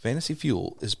Fantasy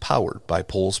Fuel is powered by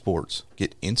Pole Sports.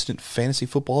 Get instant fantasy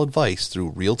football advice through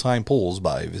real-time polls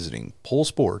by visiting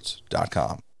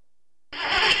polesports.com. I'm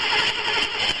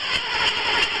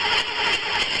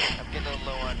getting a little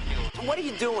low on fuel. What are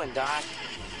you doing, Doc?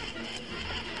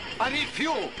 I need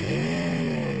fuel.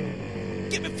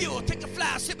 Give me fuel, take a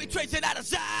fly, send me trace it out of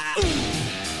sight.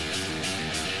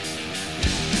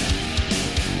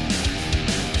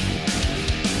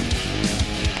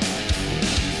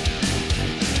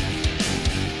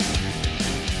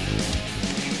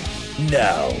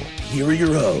 Now, here are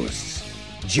your hosts,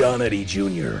 John Eddie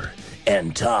Jr.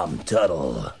 and Tom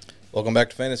Tuttle. Welcome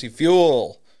back to Fantasy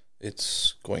Fuel.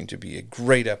 It's going to be a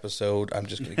great episode. I'm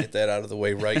just going to get that out of the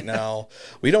way right now.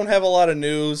 We don't have a lot of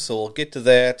news, so we'll get to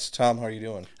that. Tom, how are you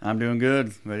doing? I'm doing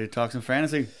good. Ready to talk some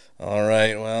fantasy? All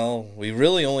right. Well, we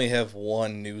really only have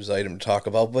one news item to talk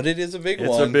about, but it is a big one.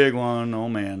 It's a big one. Oh,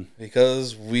 man.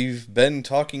 Because we've been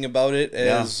talking about it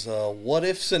as a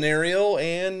what-if scenario,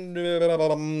 and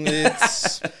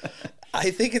it's...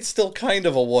 I think it's still kind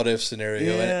of a what-if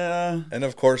scenario. Yeah. And,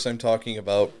 of course, I'm talking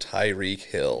about Tyreek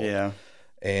Hill. Yeah.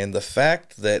 And the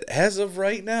fact that, as of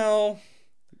right now,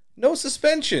 no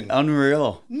suspension.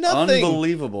 Unreal. Nothing.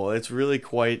 Unbelievable. It's really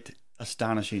quite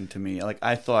astonishing to me. Like,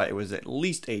 I thought it was at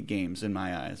least 8 games in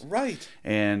my eyes. Right.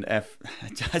 And I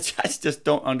just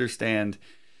don't understand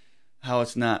how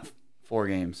it's not 4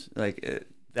 games. Like,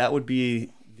 that would be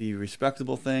the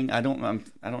respectable thing. I don't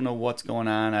know what's going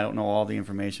on. I don't know all the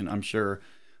information, I'm sure.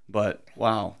 But,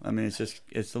 wow. I mean,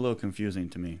 it's a little confusing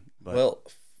to me. But. Well,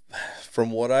 from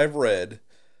what I've read,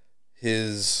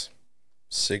 his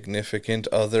significant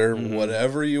other,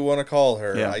 whatever you want to call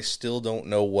her, I still don't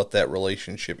know what that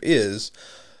relationship is.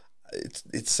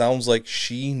 It sounds like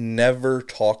she never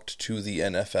talked to the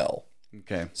NFL.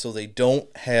 Okay. So they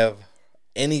don't have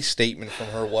any statement from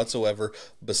her whatsoever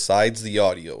besides the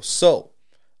audio. So,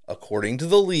 according to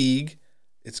the league,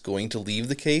 it's going to leave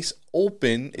the case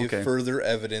open if further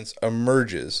evidence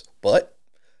emerges. But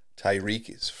Tyreek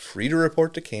is free to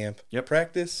report to camp,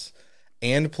 practice,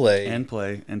 and play.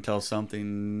 Until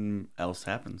something else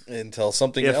happens.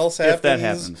 If that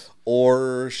happens.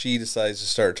 Or she decides to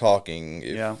start talking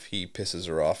if he pisses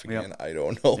her off again. Yep. I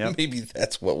don't know. Yep. Maybe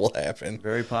that's what will happen.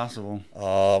 Very possible.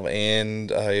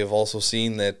 And I have also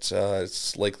seen that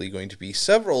it's likely going to be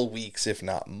several weeks, if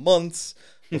not months,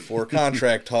 before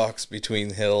contract talks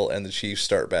between Hill and the Chiefs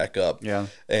start back up. Yeah.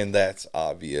 And that's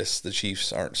obvious. The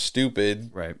Chiefs aren't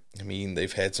stupid. Right. I mean,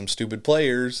 they've had some stupid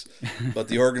players, but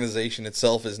the organization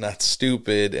itself is not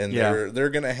stupid, and they're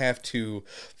going to have to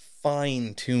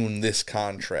fine-tune this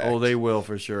contract. Oh, they will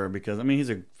for sure, because, I mean, he's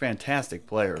a fantastic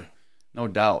player, no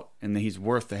doubt, and he's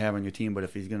worth to have on your team, but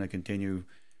if he's going to continue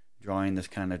drawing this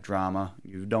kind of drama,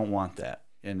 you don't want that.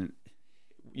 And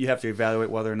you have to evaluate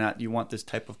whether or not you want this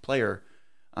type of player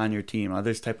on your team, or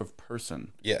this type of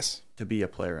person to be a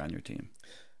player on your team.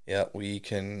 Yeah, we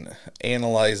can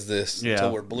analyze this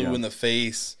until we're blue in the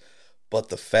face, but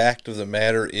the fact of the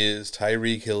matter is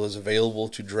Tyreek Hill is available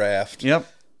to draft. Yep.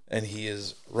 And he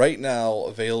is right now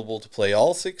available to play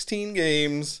all 16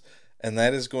 games, and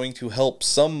that is going to help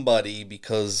somebody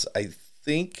because I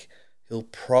think he'll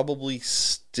probably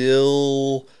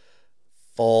still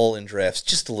fall in drafts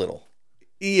just a little.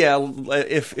 Yeah,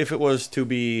 if it was to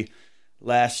be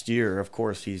last year, of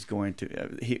course he's going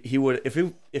to. He would if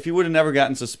he would have never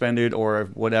gotten suspended or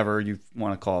whatever you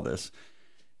want to call this.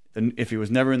 Then if he was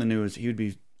never in the news, he would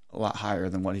be a lot higher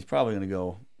than what he's probably going to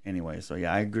go anyway. So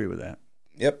yeah, I agree with that.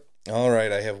 Yep. All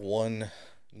right, I have one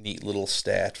neat little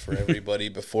stat for everybody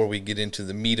before we get into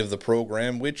the meat of the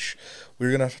program, which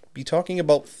we're going to be talking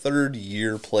about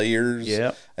third-year players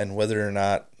and whether or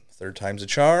not third time's a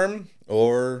charm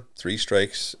or 3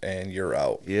 strikes and you're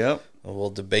out. Yep.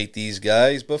 We'll debate these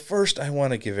guys, but first I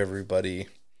want to give everybody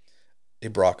a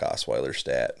Brock Osweiler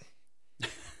stat.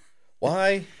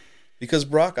 Why? Because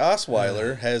Brock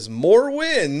Osweiler has more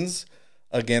wins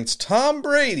against Tom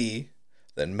Brady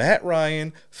than Matt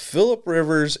Ryan, Phillip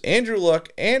Rivers, Andrew Luck,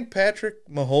 and Patrick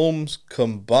Mahomes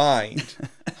combined.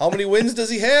 How many wins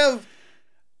does he have?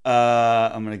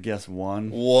 I'm going to guess 1.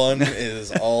 1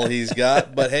 is all he's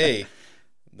got, but hey,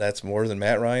 that's more than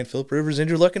Matt Ryan, Phillip Rivers,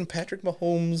 Andrew Luck, and Patrick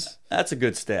Mahomes. That's a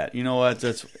good stat. You know what?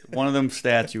 That's one of them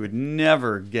stats you would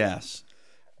never guess.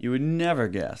 You would never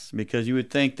guess because you would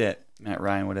think that Matt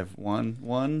Ryan would have won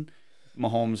one.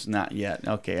 Mahomes, not yet.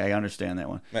 Okay, I understand that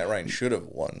one. Matt Ryan should have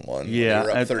won one. Yeah,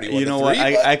 Up 31 you know to 3,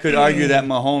 what? but... I could argue that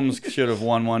Mahomes should have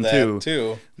won one that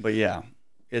too. But yeah,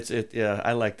 yeah,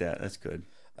 I like that. That's good.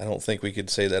 I don't think we could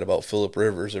say that about Phillip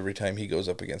Rivers every time he goes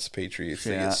up against the Patriots.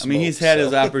 Yeah, I mean, he's had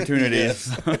his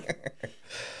opportunities.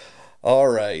 All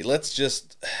right, let's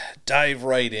just dive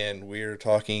right in. We're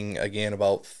talking again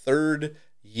about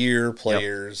third-year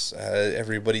players.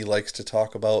 Everybody likes to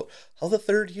talk about how the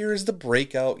third year is the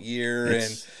breakout year,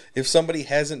 and if somebody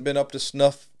hasn't been up to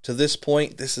snuff to this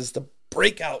point, this is the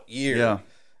breakout year. Yeah.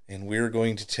 And we're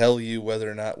going to tell you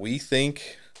whether or not we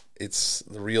think it's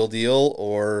the real deal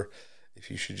or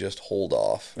if you should just hold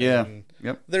off. Yeah. And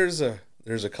Yep. there's a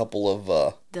couple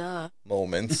of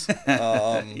moments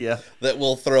that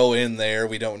we'll throw in there.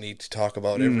 We don't need to talk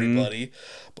about everybody,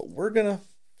 but we're going to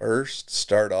first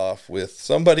start off with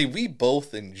somebody we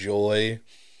both enjoy.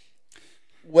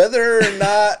 Whether or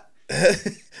not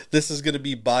this is going to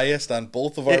be biased on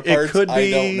both of our parts, I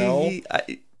don't know.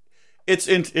 It's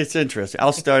interesting.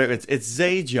 I'll start it. It's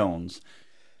Zay Jones.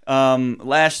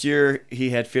 Last year, he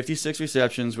had 56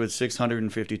 receptions with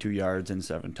 652 yards and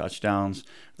 7 touchdowns.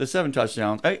 The 7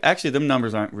 touchdowns, actually, them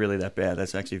numbers aren't really that bad.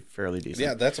 That's actually fairly decent.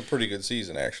 Yeah, that's a pretty good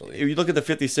season, actually. If you look at the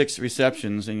 56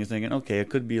 receptions and you're thinking, okay, it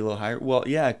could be a little higher. Well,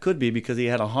 yeah, it could be because he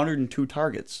had 102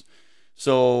 targets.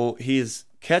 So his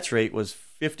catch rate was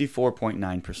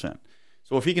 54.9%.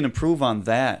 So if he can improve on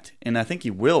that, and I think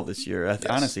he will this year, I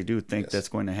honestly do think that's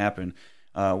going to happen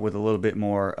with a little bit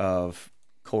more of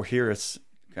coherence.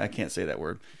 I can't say that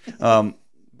word. But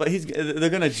they're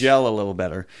going to gel a little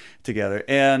better together.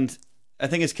 And I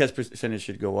think his catch percentage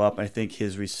should go up. I think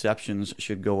his receptions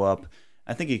should go up.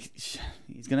 I think he's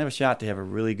going to have a shot to have a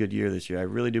really good year this year. I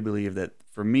really do believe that,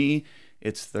 for me,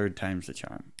 it's third time's the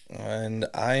charm. And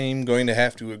I'm going to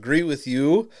have to agree with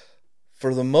you.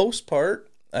 For the most part,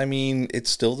 I mean, it's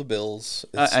still the Bills.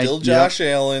 It's still Josh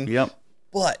Allen. Yep.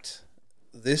 But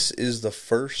this is the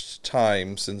first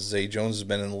time since Zay Jones has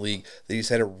been in the league that he's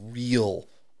had a real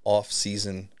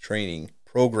off-season training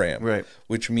program. Right.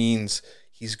 Which means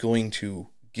he's going to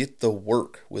get the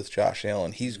work with Josh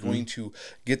Allen. He's going to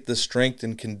get the strength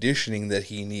and conditioning that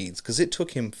he needs because it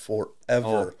took him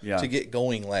forever to get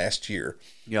going last year.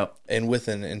 Yep. And with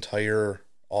an entire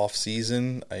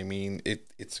off-season, I mean,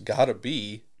 it's got to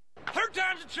be. Third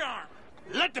time's a charm.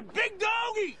 Let the big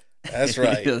dog eat. That's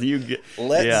right.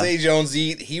 Let Zay Jones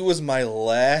eat. He was my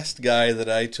last guy that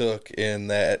I took in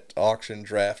that auction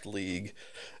draft league,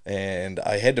 and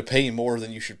I had to pay more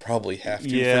than you should probably have to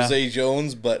for Zay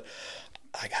Jones, but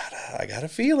I got a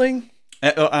feeling.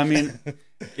 I mean,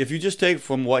 if you just take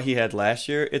from what he had last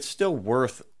year, it's still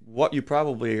worth what you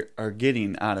probably are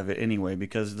getting out of it anyway,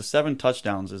 because the 7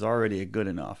 touchdowns is already good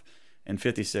enough, and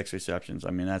 56 receptions.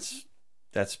 I mean, that's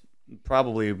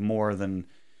probably more than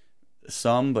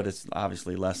some, but it's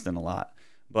obviously less than a lot.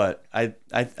 But I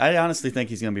honestly think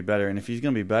he's going to be better, and if he's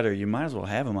going to be better, you might as well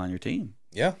have him on your team.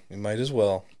 Yeah, you might as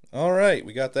well. All right,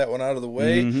 we got that one out of the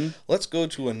way. Let's go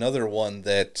to another one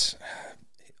that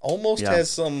almost has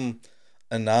some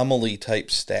anomaly-type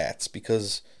stats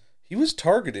because he was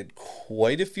targeted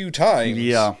quite a few times.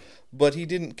 Yeah. But he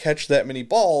didn't catch that many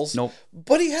balls. Nope.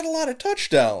 But he had a lot of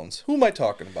touchdowns. Who am I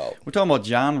talking about? We're talking about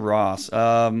John Ross.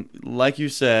 Like you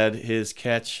said, his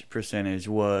catch percentage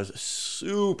was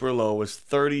super low. It was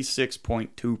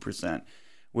 36.2%,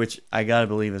 which I got to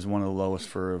believe is one of the lowest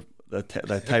for the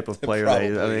type of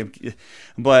player.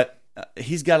 But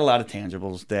he's got a lot of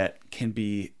tangibles that can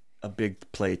be a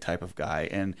big play type of guy.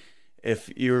 And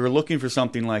if you're looking for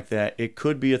something like that, it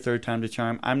could be a third time to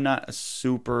charm. I'm not a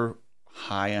super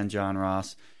high on John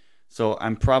Ross, so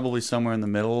I'm probably somewhere in the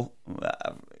middle.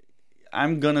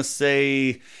 I'm gonna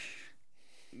say,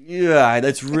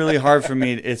 that's really hard for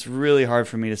me. It's really hard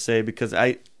for me to say because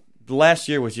last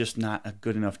year was just not a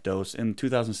good enough dose. In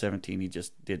 2017, he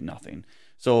just did nothing.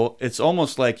 So it's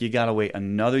almost like you gotta wait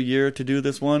another year to do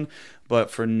this one. But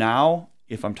for now,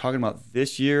 if I'm talking about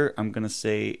this year, I'm gonna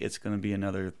say it's gonna be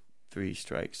another 3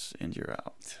 strikes and you're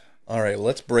out. All right,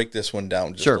 let's break this one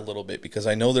down just a little bit because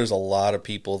I know there's a lot of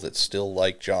people that still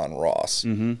like John Ross.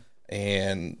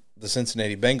 And the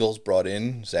Cincinnati Bengals brought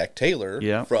in Zach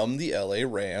Taylor from the LA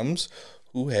Rams,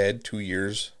 who had 2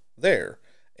 years there.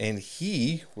 And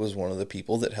he was one of the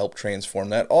people that helped transform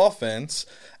that offense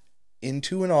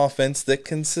into an offense that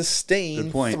can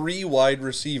sustain 3 wide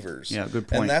receivers. Yeah, good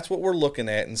point. And that's what we're looking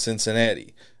at in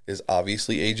Cincinnati. Is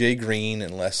obviously A.J. Green,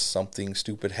 unless something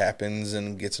stupid happens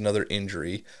and gets another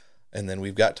injury. And then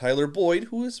we've got Tyler Boyd,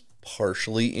 who is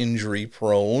partially injury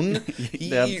prone.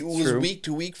 He was week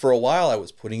to week for a while. I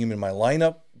was putting him in my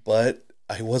lineup, but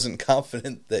I wasn't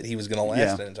confident that he was going to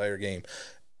last an entire game.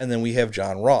 And then we have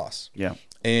John Ross. Yeah.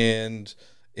 And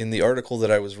in the article that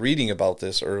I was reading about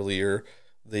this earlier,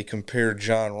 they compared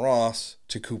John Ross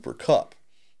to Cooper Kupp.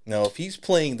 Now, if he's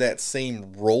playing that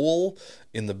same role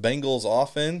in the Bengals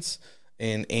offense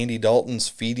and Andy Dalton's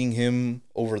feeding him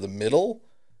over the middle,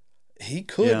 he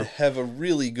could have a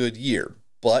really good year.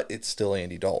 but it's still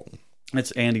Andy Dalton.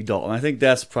 It's Andy Dalton. I think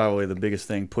that's probably the biggest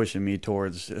thing pushing me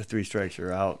towards 3 strikes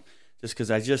you're out. Just because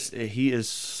he is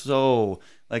so,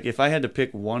 like, if I had to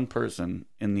pick one person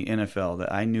in the NFL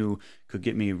that I knew could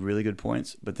get me really good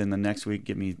points, but then the next week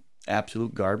get me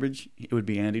absolute garbage, it would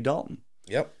be Andy Dalton.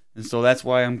 Yep. And so that's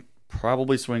why I'm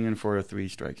probably swinging for a 3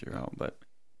 strikes you're out. But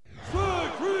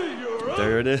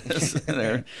there it is.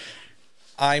 There.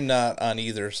 I'm not on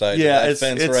either side Yeah, of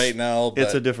that fence right now. But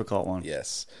it's a difficult one.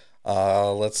 yes.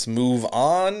 Let's move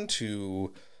on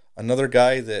to another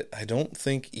guy that I don't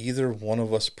think either one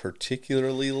of us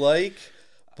particularly like,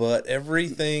 but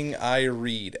everything I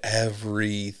read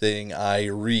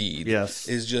Yes.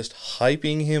 is just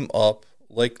hyping him up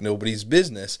like nobody's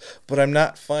business, but I'm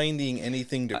not finding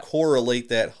anything to correlate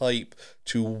that hype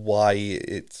to why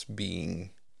it's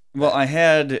being. Well,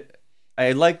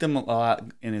 I liked him a lot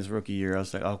in his rookie year. I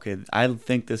was like, okay, I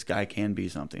think this guy can be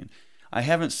something. I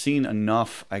haven't seen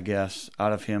enough, I guess,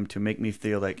 out of him to make me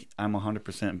feel like I'm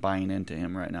 100% buying into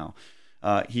him right now.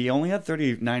 He only had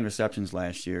 39 receptions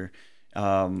last year.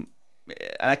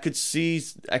 I could see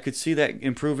that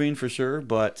improving for sure,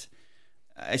 but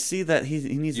I see that he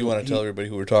needs. You want to tell everybody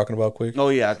who we're talking about quick? Oh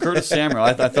yeah, Curtis Samuel.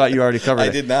 I thought you already covered it. I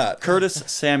did not. Curtis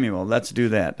Samuel. Let's do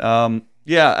that.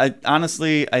 Yeah,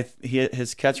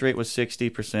 his catch rate was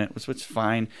 60%, which was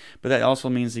fine, but that also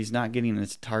means he's not getting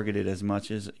as targeted as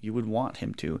much as you would want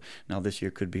him to. Now, this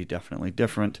year could be definitely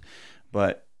different,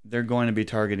 but they're going to be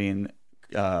targeting.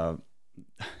 They're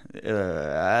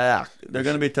going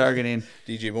to be targeting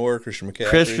DJ Moore, Christian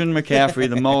McCaffrey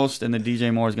the most, and the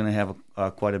DJ Moore is going to have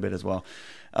quite a bit as well.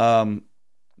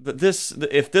 But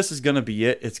if this is going to be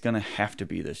it, it's going to have to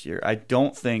be this year. I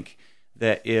don't think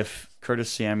that if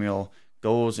Curtis Samuel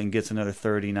goes and gets another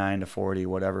 39 to 40,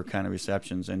 whatever kind of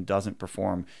receptions, and doesn't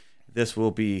perform, this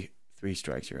will be 3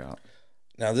 strikes you're out.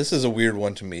 Now, this is a weird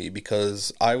one to me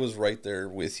because I was right there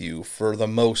with you for the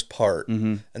most part.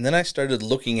 Mm-hmm. And then I started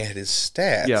looking at his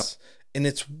stats, Yep. and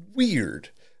it's weird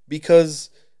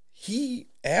because he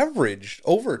averaged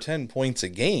over 10 points a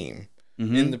game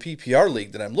in the PPR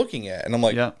league that I'm looking at. And I'm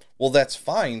like, Yeah. well, that's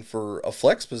fine for a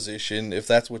flex position if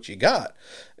that's what you got.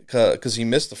 Because he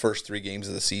missed the first 3 games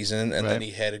of the season, and then Right.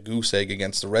 he had a goose egg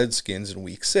against the Redskins in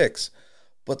week 6.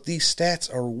 But these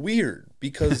stats are weird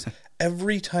because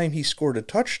every time he scored a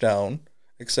touchdown,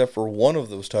 except for one of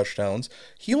those touchdowns,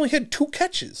 he only had 2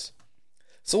 catches.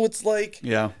 So it's like,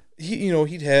 Yeah.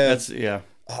 he'd have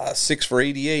 6 for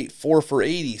 88, 4 for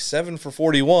 80, 7 for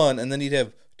 41, and then he'd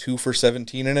have 2 for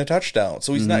 17 and a touchdown.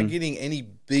 So he's not getting any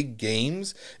big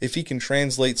games. If he can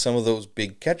translate some of those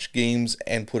big catch games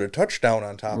and put a touchdown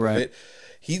on top Right. of it,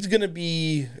 he's going to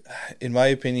be, in my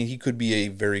opinion, he could be a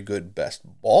very good best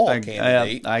ball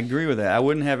candidate. I agree with that. I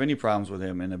wouldn't have any problems with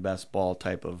him in a best ball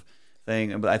type of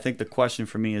thing. But I think the question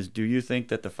for me is, do you think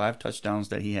that the 5 touchdowns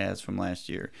that he has from last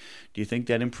year, do you think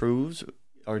that improves?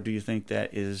 Or do you think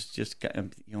that is just,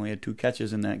 he only had 2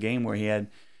 catches in that game where he had,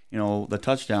 the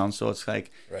touchdown. So it's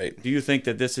like, Right. do you think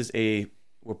that this is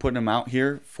we're putting him out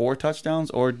here for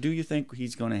touchdowns, or do you think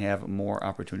he's going to have more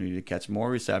opportunity to catch more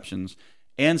receptions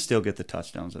and still get the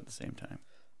touchdowns at the same time?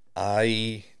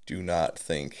 I do not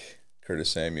think Curtis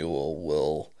Samuel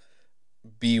will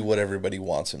be what everybody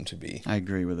wants him to be. I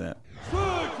agree with that.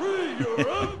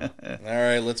 All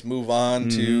right, let's move on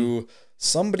to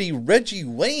somebody, Reggie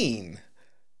Wayne.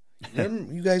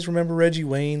 You guys remember Reggie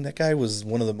Wayne? That guy was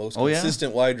one of the most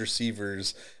consistent wide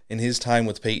receivers in his time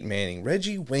with Peyton Manning.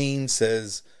 Reggie Wayne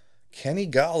says Kenny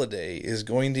Golladay is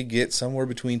going to get somewhere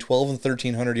between 12 and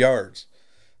 1,300 yards.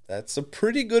 That's a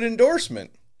pretty good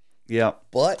endorsement. Yeah.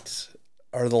 But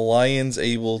are the Lions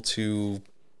able to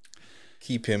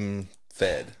keep him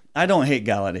fed? I don't hate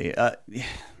Galladay.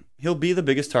 He'll be the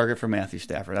biggest target for Matthew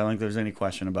Stafford. I don't think there's any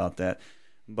question about that.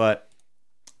 But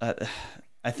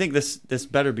I think this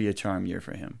better be a charm year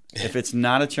for him. If it's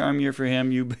not a charm year for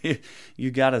him,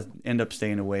 you got to end up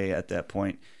staying away at that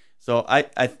point. So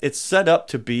it's set up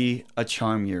to be a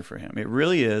charm year for him. It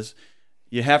really is.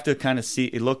 You have to kind of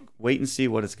wait and see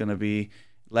what it's going to be.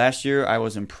 Last year, I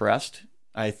was impressed.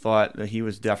 I thought that he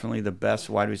was definitely the best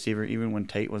wide receiver, even when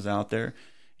Tate was out there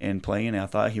and playing. I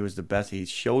thought he was the best. He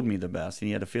showed me the best. And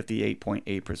he had a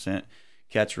 58.8%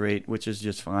 catch rate, which is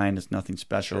just fine. It's nothing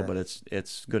special, but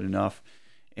it's good enough.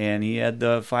 And he had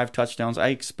the 5 touchdowns. I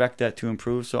expect that to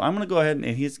improve. So I'm going to go ahead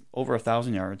and he's over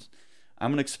 1,000 yards.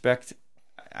 I'm going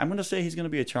to say he's going to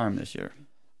be a charm this year.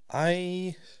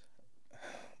 I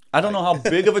don't know how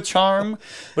big of a charm,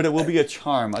 but it will be a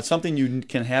charm. It's something you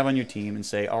can have on your team and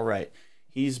say, all right,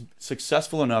 he's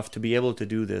successful enough to be able to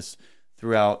do this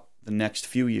throughout the next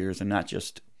few years and not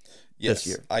just this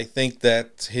year. I think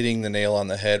that's hitting the nail on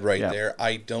the head right Yeah. there.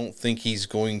 I don't think he's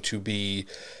going to be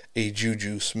a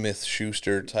Juju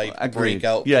Smith-Schuster type Agreed.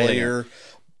 breakout Yeah, player,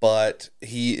 but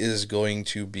he is going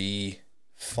to be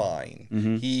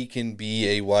fine. He can be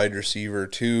a wide receiver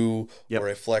too, Yep. or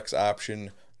a flex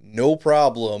option, no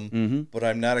problem, but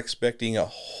I'm not expecting a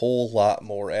whole lot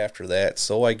more after that,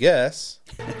 so I guess.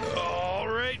 All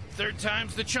right, third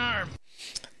time's the charm.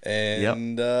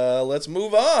 And let's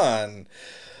move on.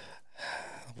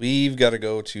 We've got to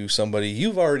go to somebody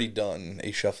you've already done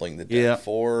a shuffling the deck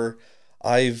for.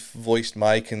 I've voiced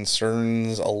my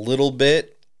concerns a little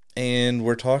bit, and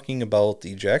we're talking about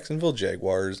the Jacksonville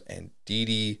Jaguars and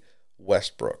Dede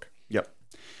Westbrook. Yep.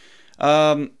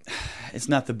 It's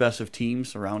not the best of teams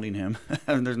surrounding him.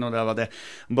 There's no doubt about that.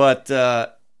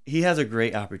 But he has a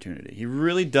great opportunity. He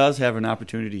really does have an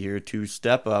opportunity here to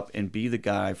step up and be the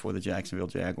guy for the Jacksonville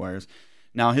Jaguars.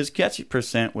 Now, his catch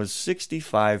percent was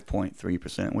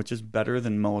 65.3%, which is better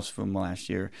than most from last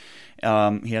year. He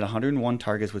had 101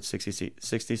 targets with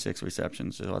 66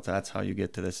 receptions, so that's how you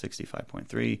get to the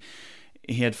 65.3.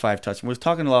 He had 5 touchdowns. We're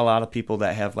talking to a lot of people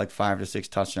that have like 5 to 6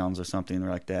 touchdowns or something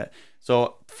like that.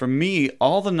 So for me,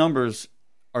 all the numbers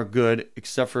are good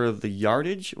except for the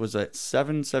yardage was at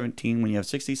 717. When you have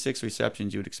 66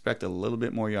 receptions, you would expect a little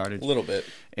bit more yardage. A little bit.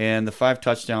 And the 5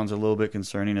 touchdowns are a little bit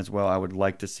concerning as well. I would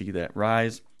like to see that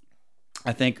rise.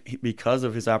 I think because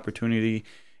of his opportunity,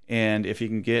 and if he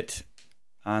can get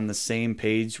on the same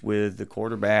page with the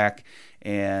quarterback,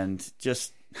 and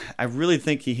just, I really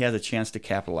think he has a chance to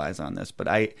capitalize on this. But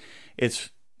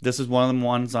this is one of the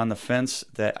ones on the fence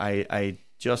that I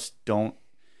just don't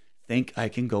think I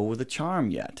can go with a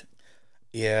charm yet.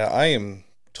 Yeah, I am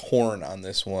torn on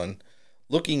this one.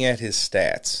 Looking at his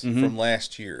stats from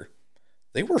last year,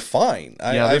 they were fine.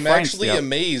 I'm fine. actually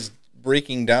amazed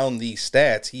breaking down these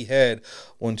stats. He had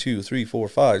 1, 2, 3, 4,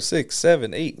 5, 6,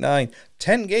 7, 8, 9,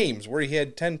 10 games where he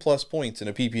had 10 plus points in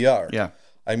a PPR. Yeah.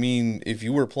 I mean, if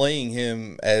you were playing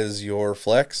him as your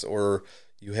flex or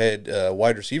you had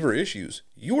wide receiver issues,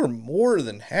 you were more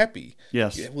than happy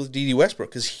with Dede Westbrook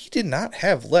because he did not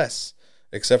have less,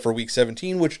 except for Week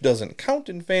 17, which doesn't count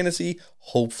in fantasy,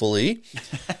 hopefully.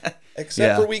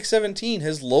 Except for Week 17,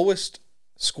 his lowest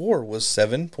score was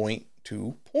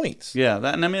 7.2 points. Yeah,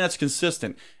 and I mean, that's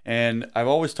consistent. And I've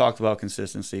always talked about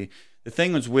consistency. The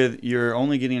thing is with you're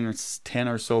only getting 10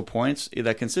 or so points,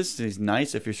 that consistency is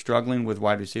nice if you're struggling with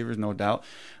wide receivers, no doubt.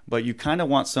 But you kind of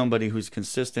want somebody who's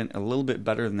consistent a little bit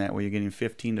better than that, where you're getting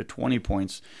 15 to 20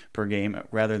 points per game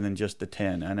rather than just the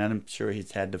 10. And I'm sure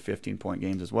he's had the 15-point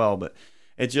games as well. But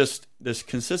this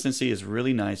consistency is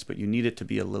really nice, but you need it to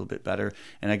be a little bit better.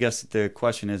 And I guess the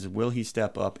question is, will he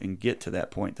step up and get to that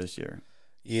point this year?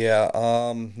 Yeah,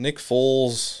 Nick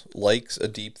Foles likes a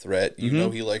deep threat. You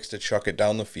know he likes to chuck it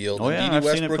down the field. Oh, yeah, and I've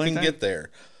Dede seen it Westbrook plenty can of get there.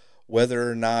 Whether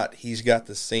or not he's got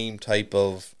the same type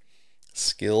of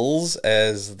skills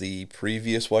as the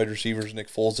previous wide receivers Nick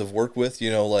Foles have worked with,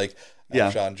 like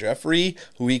Alshon Jeffrey,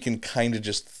 who he can kind of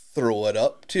just throw it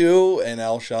up to, and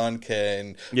Alshon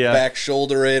can back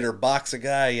shoulder it or box a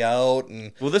guy out.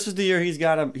 And well, this is the year he's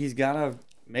got to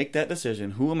make that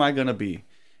decision. Who am I going to be?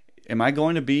 Am I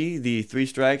going to be the 3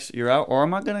 strikes, you're out, or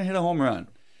am I going to hit a home run?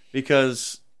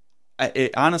 Because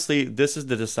honestly, this is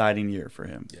the deciding year for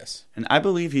him. Yes. And I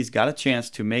believe he's got a chance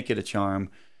to make it a charm.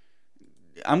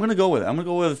 I'm going to go with it. I'm going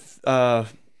to go with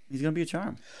he's going to be a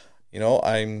charm.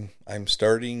 I'm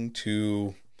starting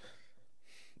to.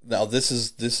 Now this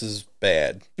is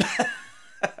bad.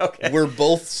 Okay. We're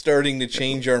both starting to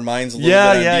change our minds a little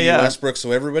bit on Dede Westbrook.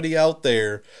 So everybody out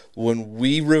there, when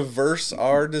we reverse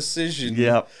our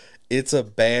decision, it's a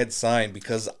bad sign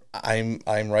because I'm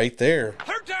right there.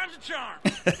 Third time's a charm.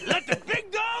 Let the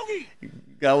big dog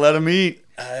eat. Gotta let him eat.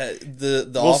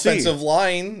 The We'll offensive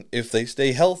line, if they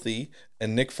stay healthy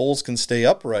and Nick Foles can stay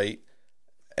upright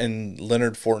and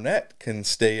Leonard Fournette can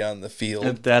stay on the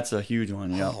field. That's a huge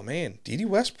one, yeah. Oh, man. Dede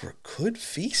Westbrook could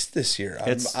feast this year.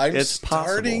 It's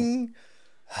starting.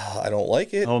 I don't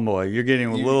like it. Oh, boy. You're getting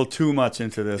a little too much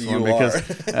into this one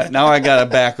because now I got to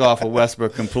back off of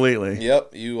Westbrook completely.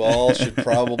 Yep. You all should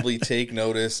probably take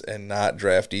notice and not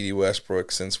draft Dede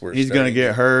Westbrook since he's going to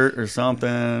get hurt or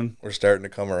something. We're starting to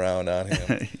come around on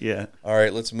him. Yeah. All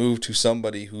right. Let's move to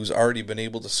somebody who's already been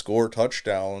able to score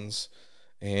touchdowns.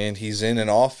 And he's in an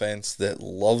offense that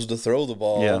loves to throw the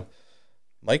ball. Yeah.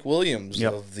 Mike Williams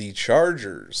of the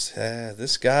Chargers.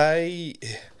 This guy,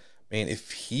 man,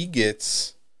 if he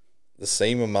gets the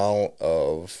same amount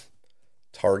of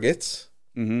targets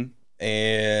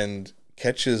and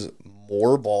catches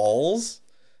more balls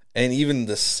and even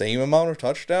the same amount of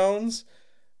touchdowns,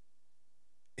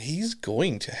 he's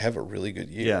going to have a really good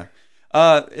year. Yeah.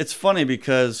 It's funny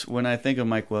because when I think of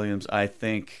Mike Williams,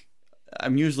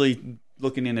 I'm usually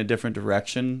looking in a different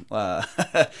direction.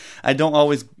 I don't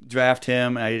always draft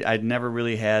him. I never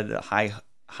really had high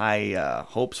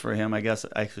hopes for him, I guess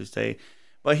I should say.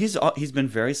 But he's been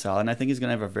very solid, and I think he's going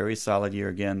to have a very solid year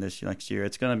again next year.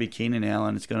 It's going to be Keenan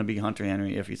Allen. It's going to be Hunter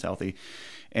Henry if he's healthy,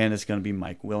 and it's going to be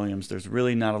Mike Williams. There's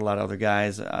really not a lot of other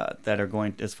guys that are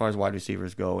going, as far as wide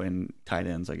receivers go and tight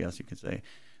ends, I guess you could say,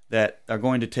 that are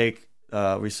going to take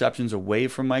receptions away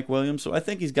from Mike Williams. So I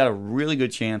think he's got a really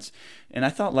good chance. And I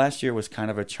thought last year was kind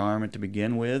of a charm to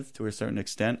begin with to a certain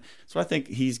extent. So I think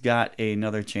he's got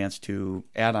another chance to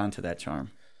add on to that charm.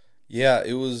 Yeah,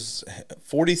 it was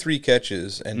 43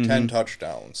 catches and 10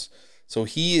 touchdowns. So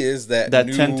he is that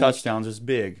new, 10 touchdowns is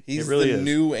big. He's it really the is.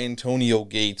 new Antonio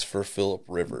Gates for Phillip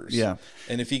Rivers. Yeah.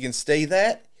 And if he can stay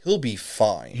that, he'll be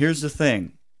fine. Here's the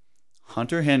thing.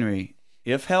 Hunter Henry,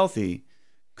 if healthy,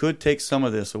 could take some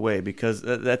of this away because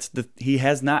he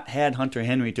has not had Hunter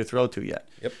Henry to throw to yet.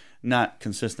 Yep. Not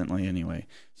consistently anyway.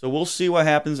 So we'll see what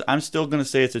happens. I'm still going to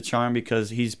say it's a charm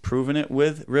because he's proven it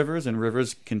with Rivers, and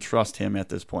Rivers can trust him at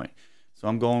this point. So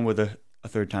I'm going with a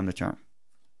third time the charm.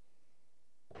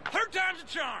 Third time's a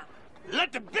charm.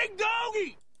 Let the big dog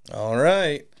eat. All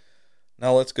right.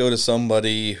 Now let's go to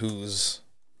somebody who's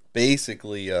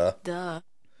basically Duh.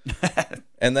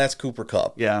 and that's Cooper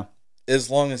Kupp. Yeah.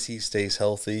 As long as he stays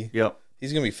healthy, Yep.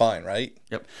 he's going to be fine, right?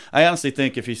 Yep. I honestly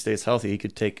think if he stays healthy, he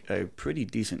could take a pretty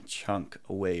decent chunk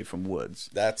away from Woods.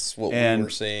 That's what And- we were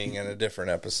saying in a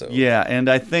different episode. Yeah, and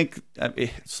I think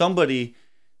somebody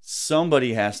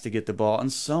has to get the ball,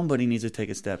 and somebody needs to take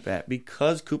a step back.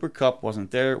 Because Cooper Kupp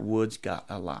wasn't there, Woods got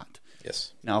a lot.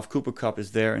 Yes. Now, if Cooper Kupp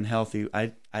is there and healthy,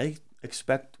 I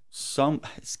expect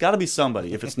it's got to be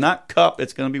somebody. If it's not Kupp,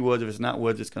 it's going to be Woods. If it's not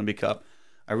Woods, it's going to be Kupp.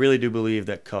 I really do believe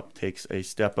that Kupp takes a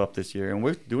step up this year, and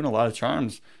we're doing a lot of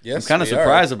charms. Yes, I'm kind of we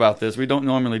surprised about this. We don't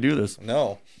normally do this.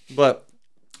 No. But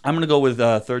I'm going to go with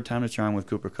third time to charm with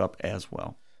Cooper Kupp as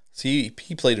well. See,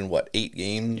 he played in what, 8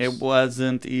 games? It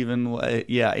wasn't even, 8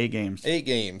 games. 8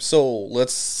 games. So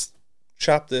let's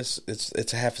chop this.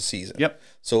 It's a half a season. Yep.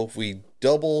 So if we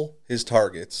double his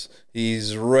targets,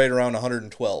 he's right around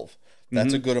 112.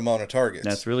 That's a good amount of targets.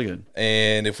 That's really good.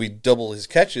 And if we double his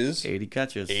catches, 80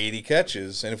 catches. 80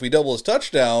 catches. And if we double his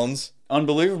touchdowns,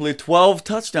 Unbelievably, 12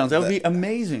 touchdowns. That would be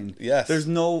amazing. Yes. There's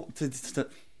no...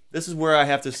 This is where I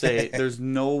have to say, there's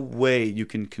no way you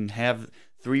can have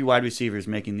 3 wide receivers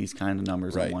making these kind of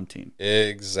numbers on one team.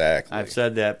 Exactly. I've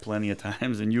said that plenty of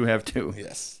times, and you have too.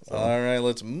 Yes. So. All right,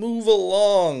 let's move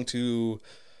along to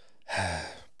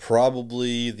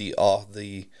probably the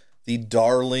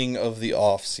darling of the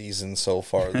off season so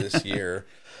far this year.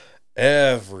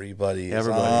 Everybody is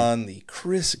on the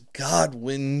Chris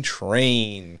Godwin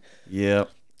train. Yep.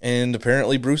 And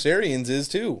apparently Bruce Arians is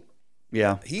too.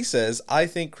 Yeah. He says, I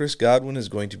think Chris Godwin is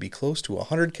going to be close to a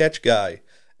 100-catch guy,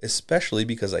 especially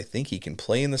because I think he can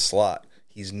play in the slot.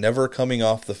 He's never coming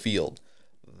off the field.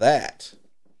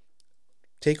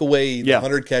 Take away the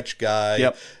 100-catch guy.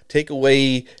 Yep. Take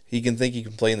away he can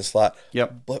play in the slot.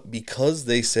 Yep. But because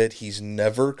they said he's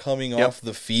never coming off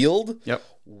the field,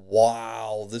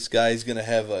 wow, this guy's going to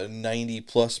have a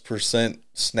 90+%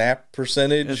 snap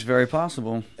percentage. It's very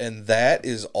possible. And that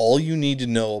is all you need to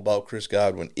know about Chris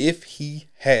Godwin. If he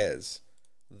has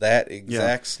that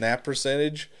exact snap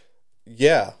percentage,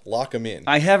 lock him in.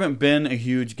 I haven't been a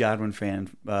huge Godwin fan,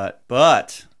 but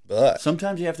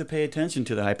sometimes you have to pay attention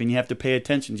to the hype, and you have to pay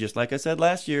attention, just like I said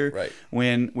last year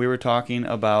when we were talking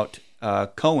about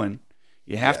Cohen.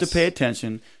 You have to pay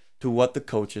attention to what the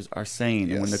coaches are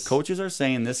saying. And when the coaches are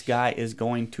saying this guy is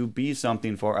going to be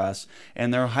something for us,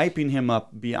 and they're hyping him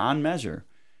up beyond measure,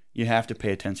 you have to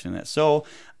pay attention to that. So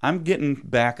I'm getting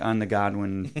back on the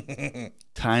Godwin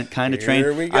kind of train.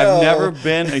 Here we go. I've never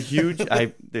been a huge...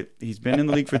 he's been in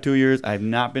the league for 2 years. I've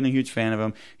not been a huge fan of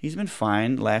him. He's been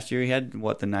fine. Last year he had,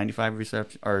 the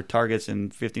 95 targets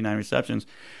and 59 receptions.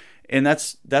 And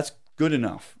that's good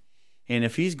enough. And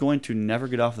if he's going to never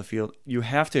get off the field, you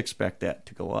have to expect that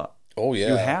to go up. Oh, yeah.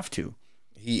 You have to.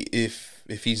 If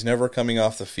he's never coming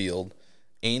off the field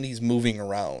and he's moving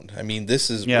around, I mean,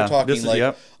 we're talking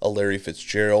a Larry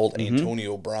Fitzgerald,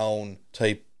 Antonio Brown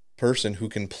type person who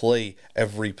can play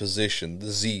every position,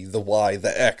 the Z, the Y,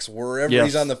 the X, wherever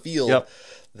he's on the field.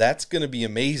 That's going to be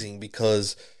amazing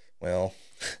because, well,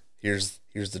 here's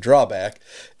the drawback.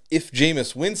 If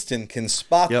Jameis Winston can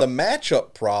spot the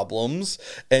matchup problems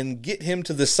and get him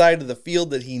to the side of the field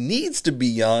that he needs to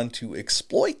be on to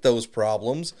exploit those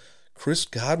problems, Chris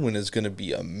Godwin is going to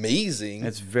be amazing.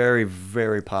 It's very,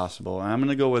 very possible. And I'm going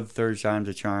to go with third time's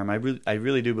a charm. I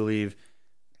really do believe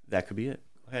that could be it.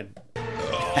 Go ahead.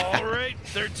 All right,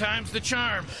 Third time's the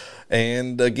charm.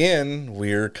 And again,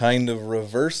 we're kind of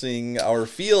reversing our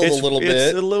field It's a little It's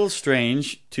bit. a little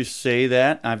strange to say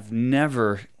that. I've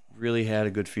never really had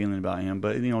a good feeling about him,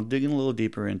 but digging a little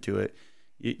deeper into it,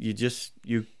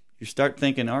 you start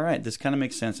thinking, all right, this kind of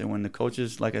makes sense. And when the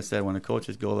coaches, like I said, when the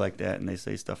coaches go like that and they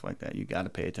say stuff like that, you got to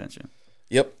pay attention.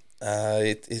 Yep.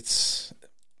 It's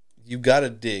you got to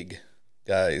dig,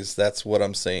 guys. That's what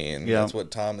I'm saying. Yeah. That's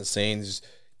what Tom is saying. Is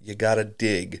you got to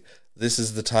dig. This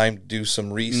is the time to do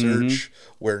some research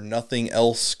where nothing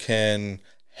else can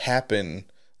happen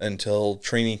until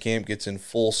training camp gets in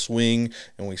full swing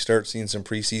and we start seeing some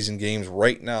preseason games.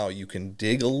 Right now, you can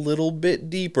dig a little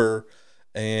bit deeper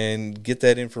and get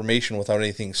that information without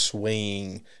anything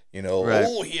swaying. Right.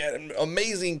 Oh, he had an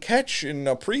amazing catch in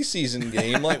a preseason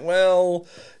game. Like, well,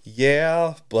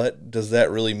 yeah, but does that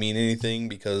really mean anything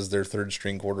because their third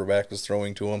string quarterback was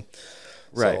throwing to him?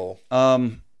 Right. So,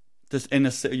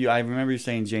 I remember you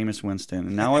saying Jameis Winston,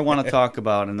 and now I want to talk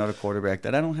about another quarterback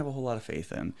that I don't have a whole lot of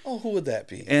faith in, oh, who would that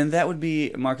be? and that would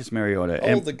be Marcus Mariota. Oh,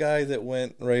 And- the guy that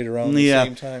went right around the Yeah.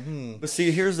 same time. But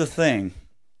see, here's the thing.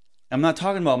 I'm not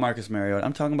talking about Marcus Mariota.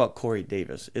 I'm talking about Corey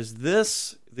Davis. Is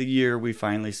this the year we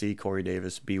finally see Corey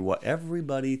Davis be what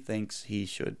everybody thinks he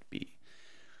should be?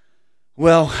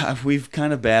 Well, we've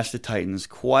kind of bashed the Titans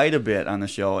quite a bit on the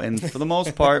show, and for the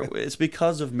most part, it's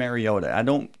because of Mariota. I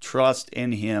don't trust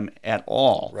in him at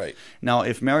all. Right. Now,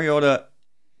 if Mariota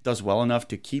does well enough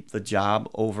to keep the job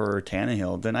over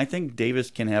Tannehill, then I think Davis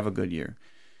can have a good year.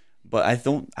 But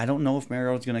I don't know if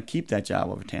Mariota's going to keep that job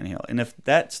over Tannehill. And if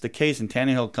that's the case and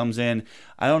Tannehill comes in,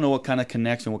 I don't know what kind of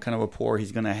connection, what kind of rapport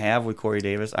he's going to have with Corey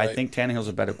Davis. Right. I think Tannehill's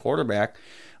a better quarterback,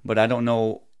 but I don't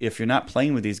know if you're not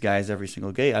playing with these guys every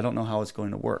single game, I don't know how it's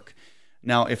going to work.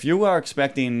 Now, if you are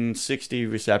expecting 60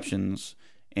 receptions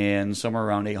and somewhere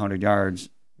around 800 yards,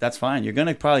 that's fine. You're going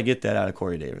to probably get that out of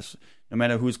Corey Davis, no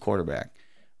matter who's quarterback.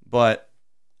 But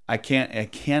I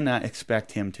cannot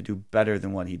expect him to do better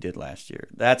than what he did last year.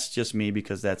 That's just me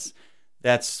because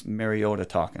that's Mariota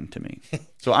talking to me.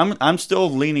 So I'm still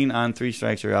leaning on 3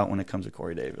 strikes or out when it comes to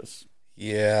Corey Davis.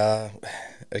 Yeah.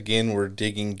 Again, we're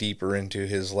digging deeper into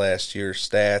his last year's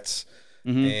stats.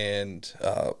 And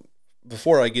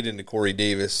before I get into Corey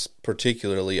Davis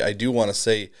particularly, I do want to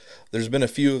say there's been a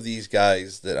few of these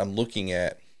guys that I'm looking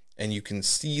at, and you can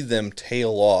see them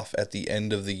tail off at the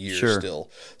end of the year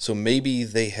still. So maybe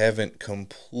they haven't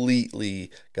completely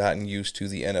gotten used to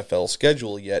the NFL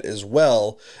schedule yet as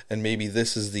well, and maybe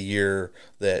this is the year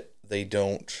that they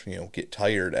don't, get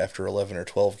tired after 11 or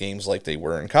 12 games like they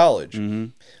were in college.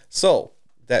 So,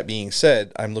 that being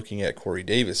said, I'm looking at Corey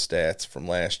Davis stats from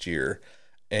last year,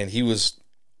 and he was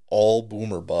all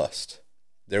boom or bust.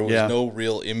 There was no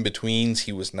real in-betweens.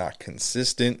 He was not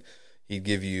consistent. He'd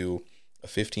give you a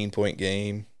 15-point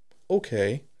game.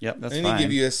 Okay. Yep, that's and fine. he'd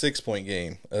give you a 6-point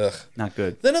game. Ugh. Not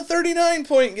good. Then a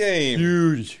 39-point game.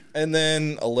 Huge. And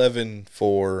then 11,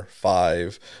 4,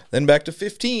 5. Then back to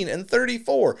 15 and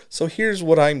 34. So here's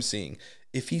what I'm seeing.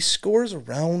 If he scores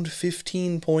around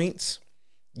 15 points,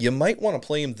 you might want to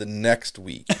play him the next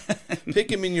week.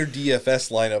 Pick him in your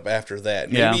DFS lineup after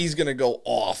that. Maybe he's going to go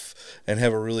off and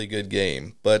have a really good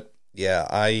game. But yeah,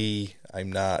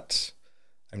 I'm not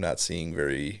seeing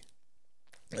very.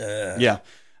 Go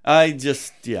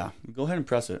ahead and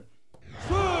press it.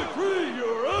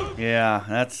 Yeah,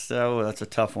 that's a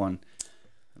tough one.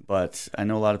 But I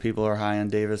know a lot of people are high on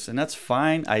Davis, and that's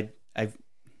fine. I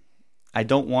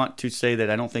don't want to say that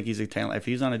I don't think he's a talent. If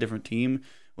he's on a different team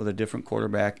with a different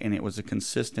quarterback and it was a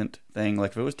consistent thing,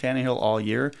 like if it was Tannehill all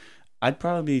year, I'd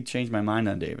probably change my mind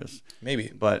on Davis.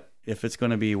 Maybe. But if it's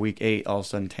going to be week 8, all of a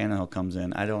sudden Tannehill comes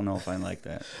in, I don't know if I like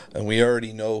that. And we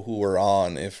already know who we're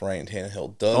on if Ryan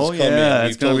Tannehill does come in.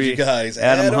 It's We've going told to you be guys.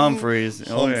 Adam Humphries.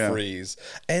 Humphries.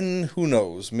 And who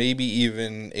knows, maybe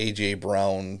even A.J.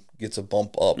 Brown gets a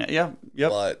bump up. Yeah,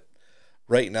 yep. But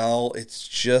right now,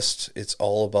 it's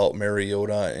all about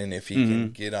Mariota and if he can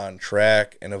get on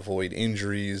track and avoid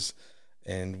injuries.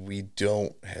 And we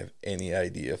don't have any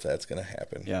idea if that's going to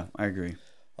happen. Yeah, I agree.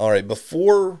 All right,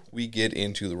 before we get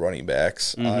into the running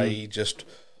backs, I just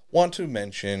want to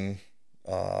mention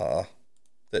that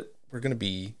we're going to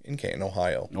be in Canton,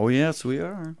 Ohio. Oh, yes, we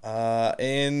are.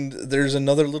 And there's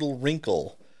another little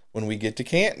wrinkle when we get to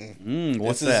Canton.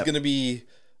 What's this that? is going to be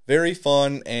very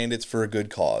fun, and it's for a good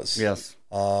cause. Yes.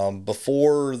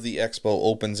 Before the expo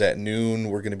opens at noon,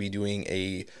 we're going to be doing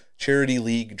a charity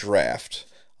league draft.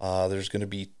 There's going to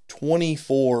be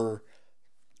 24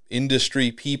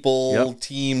 industry people,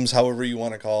 teams, however you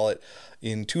want to call it,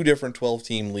 in 2 different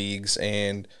 12-team leagues,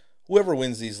 and whoever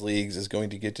wins these leagues is going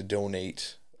to get to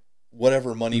donate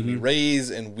whatever money we raise,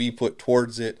 and we put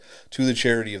towards it to the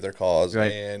charity of their cause.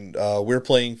 Right. And we're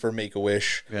playing for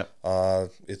Make-A-Wish. Yep.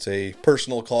 It's a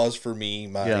personal cause for me.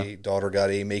 My daughter got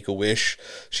a Make-A-Wish.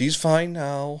 She's fine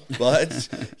now, but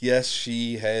yes,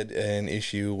 she had an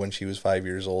issue when she was 5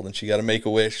 years old, and she got a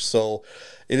Make-A-Wish. So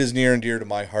it is near and dear to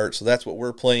my heart. So that's what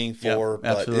we're playing for.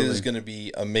 Yep, but it is going to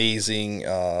be amazing.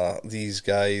 These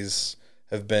guys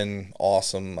have been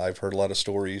awesome. I've heard a lot of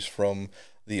stories from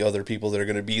the other people that are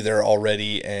going to be there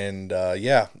already, and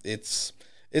it's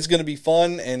going to be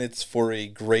fun, and it's for a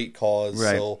great cause.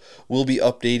 Right. So we'll be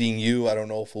updating you. I don't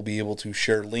know if we'll be able to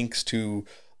share links to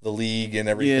the league and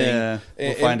everything. Yeah,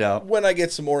 we'll find out. When I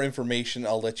get some more information,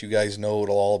 I'll let you guys know.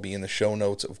 It'll all be in the show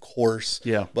notes, of course.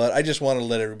 Yeah. But I just want to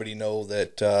let everybody know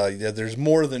that there's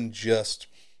more than just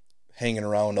hanging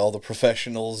around all the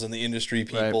professionals and the industry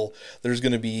people. Right. There's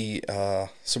going to be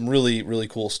some really, really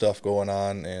cool stuff going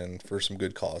on, and for some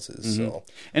good causes. So,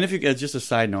 and if you guys, just a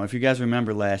side note, if you guys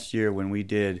remember last year when we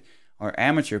did our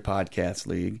amateur podcast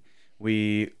league,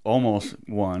 we almost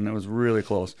won. It was really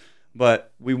close,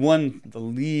 but we won the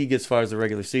league as far as the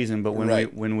regular season. But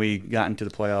when we got into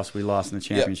the playoffs, we lost in the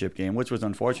championship game, which was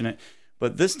unfortunate.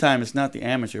 But this time, it's not the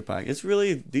amateur podcast. It's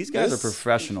really, these guys are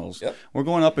professionals. Yep. We're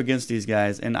going up against these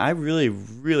guys, and I really,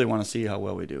 really want to see how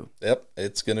well we do. Yep.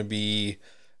 It's going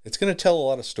to tell a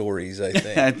lot of stories, I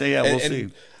think. I think, we'll see.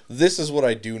 This is what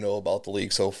I do know about the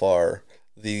league so far.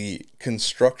 The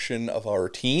construction of our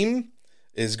team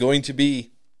is going to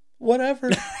be whatever.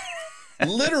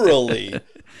 Literally.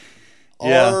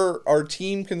 Yeah. Our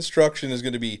team construction is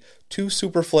going to be 2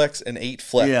 super flex and 8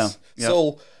 flex. Yeah. Yep.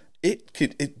 So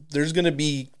there's going to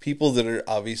be people that are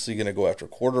obviously going to go after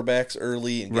quarterbacks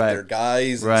early and get their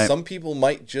guys. Right. And some people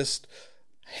might just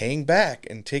hang back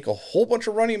and take a whole bunch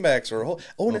of running backs and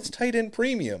it's tight end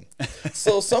premium.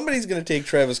 So somebody's going to take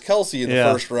Travis Kelce in the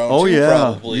first round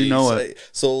probably. You know it.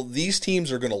 So these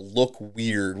teams are going to look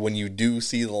weird when you do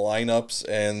see the lineups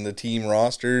and the team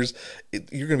rosters.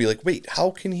 You're going to be like, wait,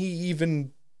 how can he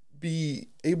even be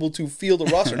able to field a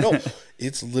roster? No,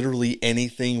 it's literally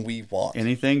anything we want.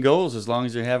 Anything goes as long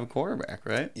as you have a quarterback,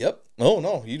 right? Yep.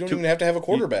 No, you don't even have to have a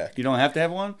quarterback. You don't have to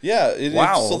have one? Yeah.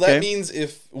 Wow. That means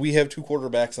if we have 2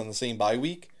 quarterbacks on the same bye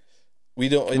week, it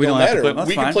don't matter.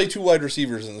 We can play 2 wide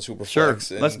receivers in the Superflex. Sure.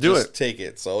 And Let's do it. Take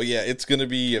it. So yeah, it's going to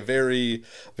be a very,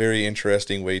 very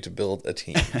interesting way to build a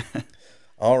team.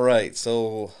 All right,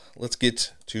 so let's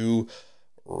get to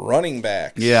running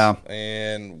backs. Yeah.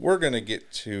 And we're going to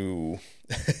get to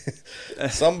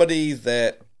somebody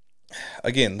that,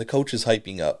 again, the coach is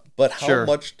hyping up, but how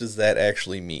much does that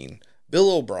actually mean?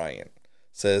 Bill O'Brien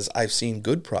says, I've seen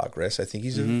good progress. I think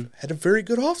he's had a very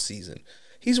good offseason.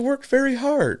 He's worked very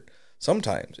hard.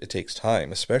 Sometimes it takes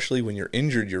time, especially when you're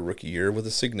injured your rookie year with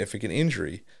a significant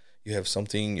injury. You have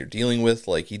something you're dealing with,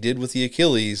 like he did with the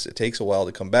Achilles. It takes a while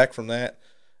to come back from that.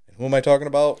 And who am I talking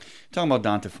about? I'm talking about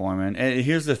D'Onta Foreman. And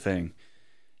here's the thing.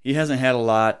 He hasn't had a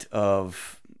lot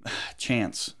of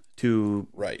chance to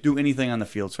do anything on the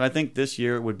field. So I think this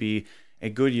year would be a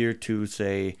good year to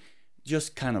say,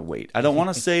 just kind of wait. I don't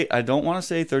want to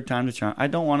say third time to charm. I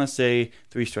don't want to say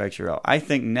 3 strikes you're out. I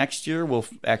think next year we'll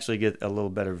actually get a little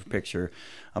better picture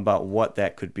about what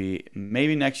that could be.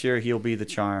 Maybe next year he'll be the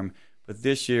charm, but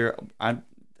this year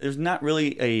there's not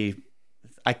really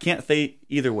I can't say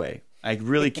either way. I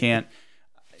really can't,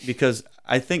 because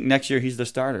I think next year he's the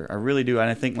starter. I really do. And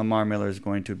I think Lamar Miller is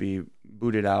going to be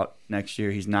booted out next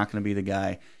year. He's not going to be the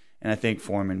guy. And I think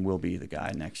Foreman will be the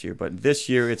guy next year. But this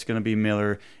year it's going to be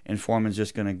Miller, and Foreman's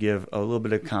just going to give a little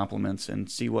bit of compliments and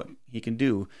see what he can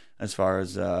do as far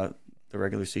as the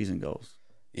regular season goes.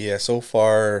 Yeah, so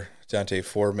far D'Onta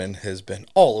Foreman has been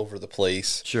all over the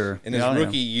place. Sure. In his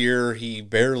rookie year, he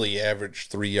barely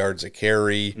averaged 3 yards a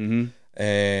carry. Mm-hmm.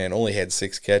 And only had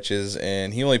 6 catches,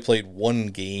 and he only played 1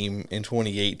 game in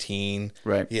 2018.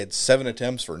 Right. He had 7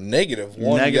 attempts for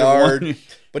 -1 yard,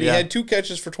 but he had 2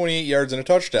 catches for 28 yards and a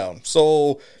touchdown.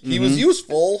 So he was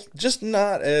useful, just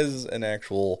not as an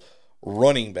actual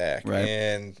running back. Right.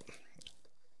 And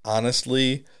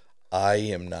honestly, I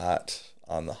am not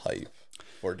on the hype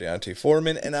for D'Onta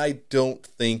Foreman, and I don't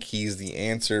think he's the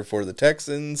answer for the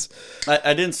Texans.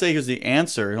 I didn't say he was the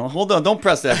answer. Hold on, don't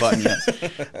press that button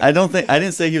yet. I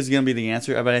didn't say he was going to be the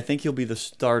answer, but I think he'll be the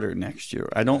starter next year.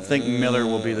 I don't think Miller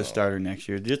will be the starter next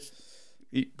year. Just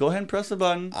go ahead and press the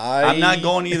button. I'm not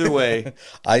going either way.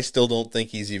 I still don't think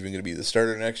he's even going to be the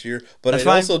starter next year, but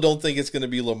I also don't think it's going to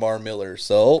be Lamar Miller.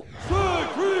 So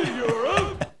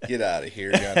get out of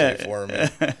here, D'Onta Foreman.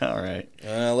 All right.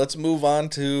 Let's move on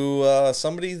to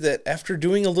somebody that, after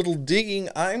doing a little digging,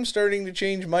 I'm starting to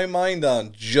change my mind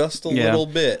on just a little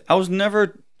bit. I was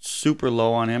never super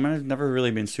low on him, and I've never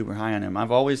really been super high on him.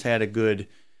 I've always had a good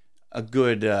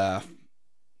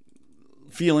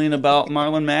feeling about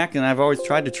Marlon Mack, and I've always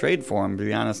tried to trade for him, to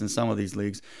be honest, in some of these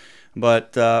leagues.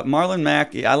 But Marlon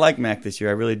Mack, I like Mack this year.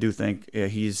 I really do think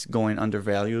he's going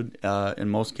undervalued in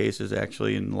most cases,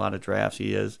 actually. In a lot of drafts,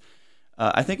 he is.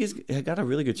 I think he's got a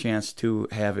really good chance to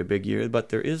have a big year, but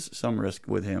there is some risk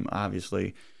with him,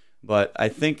 obviously. But I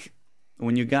think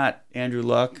when you got Andrew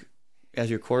Luck as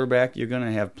your quarterback, you're going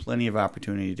to have plenty of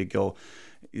opportunity to go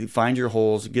find your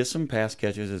holes, get some pass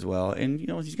catches as well, and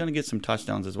he's going to get some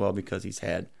touchdowns as well because he's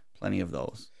had plenty of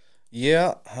those.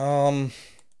 Yeah.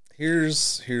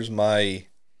 Here's my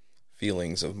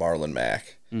feelings of Marlon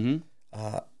Mack.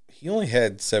 Mm-hmm. He only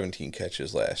had 17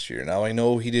 catches last year. Now I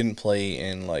know he didn't play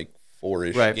in like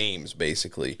 4-ish games,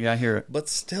 basically. Yeah, I hear it. But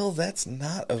still, that's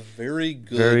not a very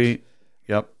good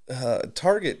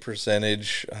target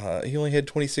percentage. He only had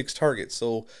 26 targets,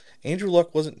 so Andrew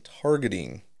Luck wasn't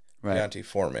targeting Deontay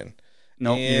Foreman.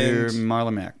 No, you're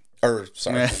Marlon Mack. Or,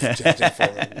 sorry, Deontay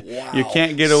Foreman. Wow. You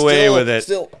can't get away with it.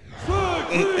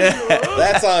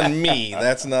 That's on me.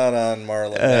 That's not on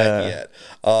Marlon Mack yet.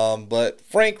 But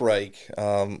Frank Reich,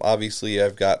 obviously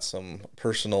I've got some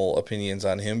personal opinions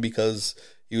on him because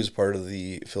he was part of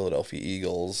the Philadelphia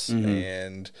Eagles,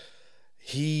 and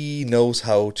he knows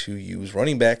how to use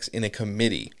running backs in a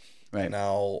committee. Right.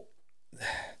 Now,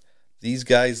 these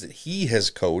guys that he has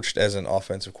coached as an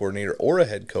offensive coordinator or a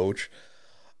head coach,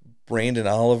 Brandon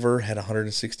Oliver had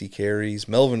 160 carries,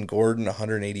 Melvin Gordon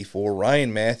 184,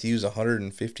 Ryan Matthews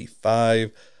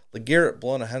 155, LeGarrette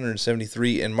Blount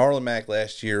 173, and Marlon Mack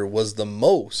last year was the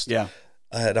most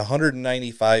at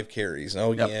 195 carries.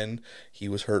 Now again, he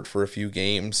was hurt for a few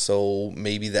games, so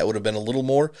maybe that would have been a little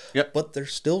more. But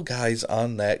there's still guys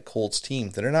on that Colts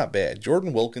team that are not bad.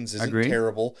 Jordan Wilkins isn't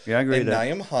terrible. Yeah, I agree. And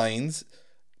Nyheim Hines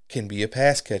can be a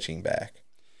pass catching back.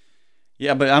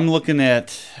 Yeah, but I'm looking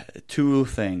at two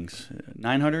things.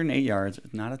 908 yards,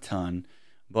 not a ton,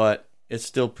 but it's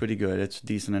still pretty good. It's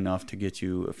decent enough to get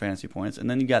you fantasy points. And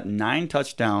then you got 9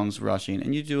 touchdowns rushing,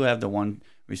 and you do have the one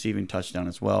receiving touchdown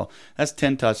as well. That's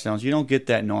 10 touchdowns. You don't get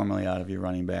that normally out of your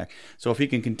running back. So if he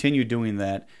can continue doing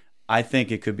that, I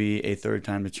think it could be a third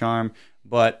time the charm.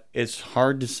 But it's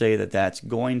hard to say that that's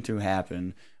going to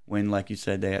happen when, like you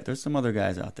said, there's some other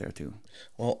guys out there too.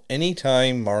 Well,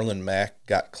 anytime Marlon Mack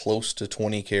got close to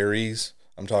 20 carries,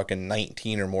 I'm talking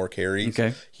 19 or more carries,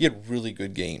 he had really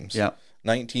good games. Yeah.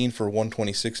 19 for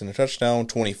 126 and a touchdown,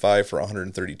 25 for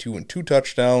 132 and 2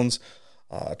 touchdowns,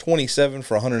 27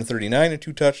 for 139 and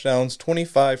 2 touchdowns,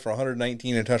 25 for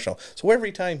 119 and a touchdown. So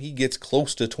every time he gets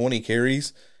close to 20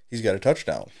 carries, he's got a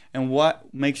touchdown. And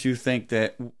what makes you think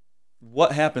that?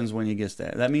 What happens when he gets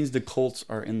that? That means the Colts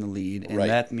are in the lead, and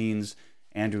that means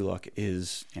Andrew Luck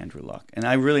is Andrew Luck. And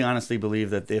I really honestly believe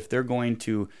that if they're going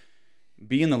to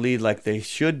be in the lead like they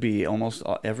should be almost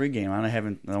every game, I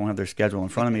don't have their schedule in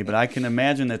front of me, but I can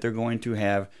imagine that they're going to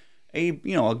have a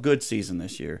good season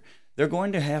this year. They're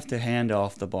going to have to hand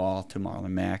off the ball to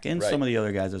Marlon Mack and some of the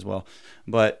other guys as well.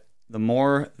 But the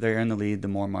more they're in the lead, the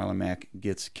more Marlon Mack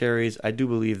gets carries. I do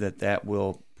believe that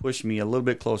will push me a little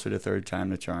bit closer to third time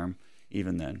the charm.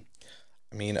 Even then,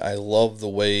 I mean, I love the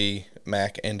way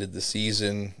Mack ended the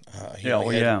season. He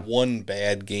only had one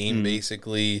bad game,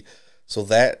 basically. So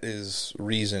that is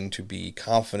reason to be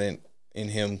confident in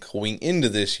him going into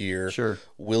this year. Sure.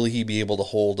 Will he be able to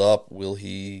hold up? Will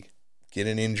he get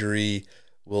an injury?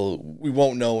 We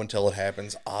won't know until it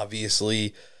happens,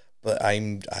 obviously. But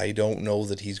I don't know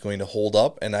that he's going to hold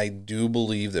up. And I do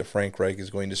believe that Frank Reich is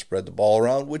going to spread the ball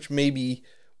around, which maybe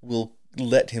will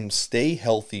let him stay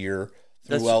healthier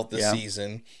throughout the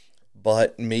season,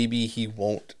 but maybe he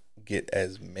won't get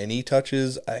as many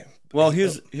touches.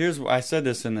 Here's I said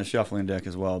this in the shuffling deck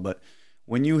as well, but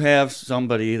when you have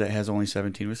somebody that has only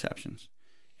 17 receptions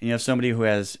and you have somebody who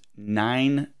has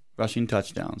 9 rushing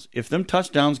touchdowns, if them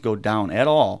touchdowns go down at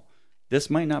all, this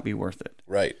might not be worth it.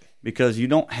 Right. Because you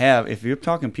don't have, if you're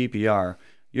talking PPR,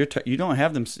 you don't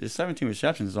have them. 17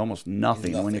 receptions is almost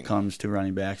nothing when it comes to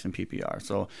running backs and PPR.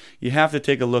 So you have to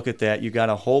take a look at that. You got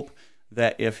to hope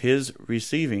that if his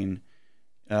receiving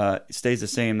stays the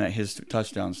same, that his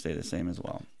touchdowns stay the same as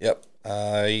well. Yep.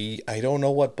 I don't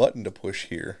know what button to push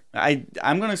here. I'm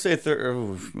going to say third.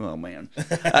 Oh man.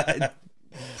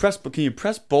 Can you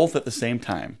press both at the same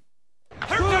time?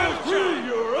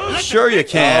 Sure you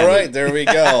can. All right, there we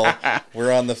go.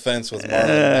 We're on the fence with Marlon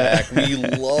Mack. We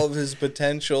love his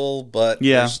potential, but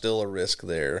there's still a risk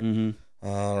there. Mm-hmm.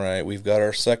 All right, we've got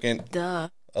our second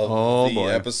of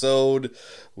the episode.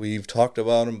 We've talked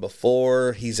about him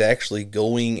before. He's actually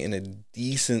going in a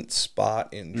decent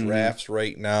spot in drafts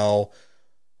right now.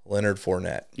 Leonard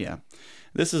Fournette. Yeah.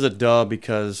 This is a dub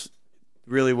because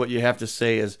really what you have to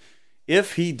say is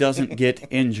if he doesn't get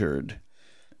injured,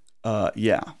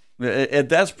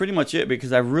 that's pretty much it,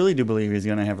 because I really do believe he's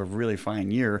going to have a really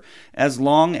fine year as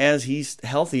long as he's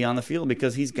healthy on the field,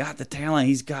 because he's got the talent.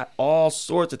 He's got all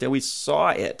sorts of things. We saw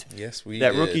it. Yes, we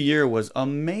That did. rookie year was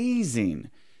amazing,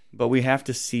 but we have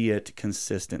to see it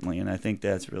consistently, and I think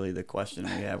that's really the question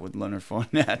we have with Leonard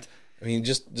Fournette. I mean,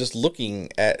 just looking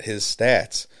at his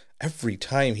stats, every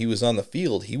time he was on the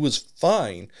field, he was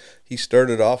fine. He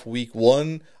started off week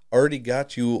 1, already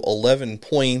got you 11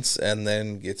 points, and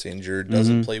then gets injured,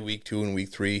 doesn't play week 2 and week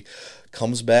 3,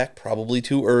 comes back probably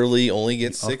too early, only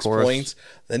gets 6 points.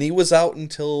 Then he was out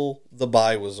until the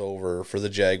bye was over for the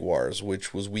Jaguars,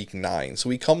 which was week 9. So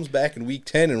he comes back in week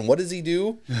 10, and what does he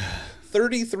do?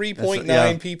 33.9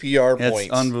 PPR points.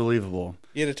 It's unbelievable.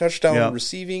 He had a touchdown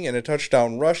receiving and a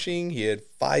touchdown rushing. He had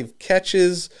 5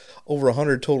 catches, over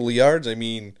 100 total yards. I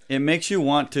mean, it makes you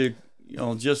want to,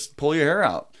 just pull your hair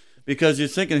out, because you're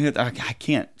thinking, I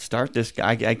can't start this guy.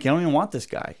 I don't even want this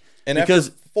guy. and because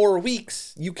after 4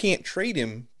 weeks, you can't trade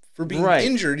him for being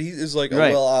injured. He is like,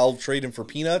 I'll trade him for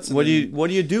peanuts. What do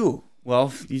you do?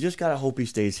 Well, you just gotta hope he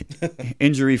stays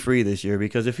injury free this year,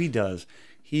 because if he does,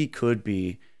 he could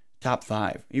be top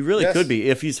 5. He really could be.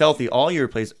 If he's healthy all year,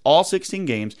 plays all 16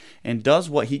 games, and does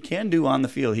what he can do on the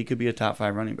field, he could be a top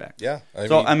 5 running back. Yeah.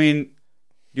 I mean,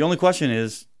 the only question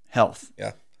is health.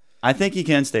 Yeah. I think he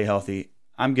can stay healthy.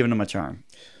 I'm giving him a charm.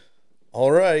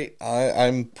 All right.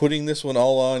 I'm putting this one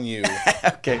all on you.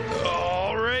 Okay.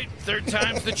 All right, third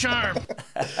time's the charm.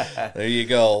 There you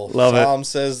go. Love it. Tom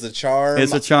says the charm.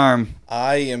 It's a charm.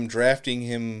 I am drafting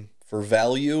him for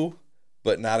value,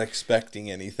 but not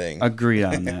expecting anything. Agree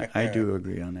on that. I do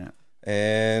agree on that.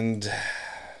 And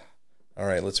all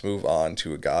right, let's move on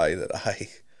to a guy that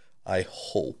I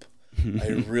hope, I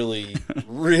really,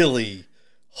 really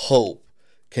hope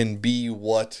can be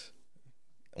what,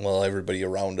 well, everybody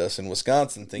around us in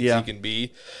Wisconsin thinks he can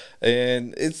be.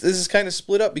 And this is kind of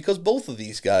split up because both of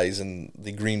these guys in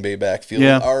the Green Bay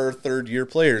backfield are third-year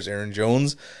players, Aaron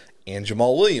Jones and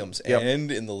Jamal Williams. And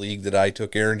in the league that I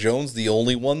took Aaron Jones, the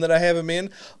only one that I have him in,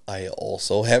 I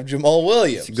also have Jamal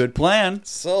Williams. It's a good plan.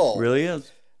 So, It really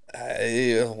is.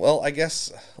 I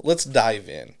guess let's dive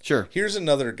in. Sure. Here's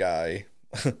another guy.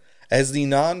 As the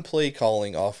non-play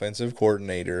calling offensive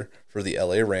coordinator for the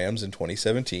LA Rams in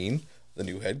 2017, the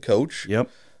new head coach, Matt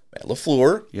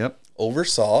LaFleur,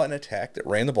 oversaw an attack that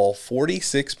ran the ball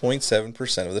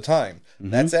 46.7% of the time.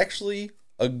 That's actually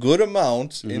a good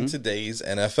amount in today's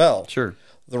NFL. Sure.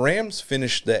 The Rams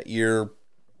finished that year,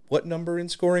 what number in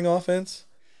scoring offense?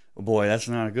 Oh boy, that's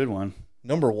not a good one.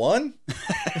 Number 1?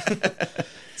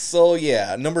 So,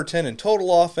 number 10 in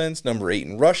total offense, number 8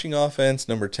 in rushing offense,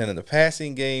 number 10 in the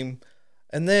passing game.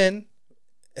 And then,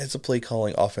 as a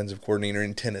play-calling offensive coordinator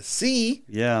in Tennessee,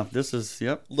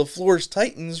 LaFleur's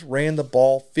Titans ran the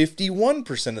ball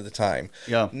 51% of the time.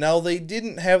 Yeah. Now, they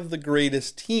didn't have the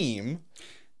greatest team,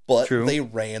 but they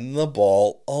ran the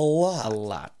ball a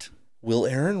lot. Will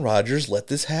Aaron Rodgers let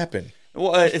this happen?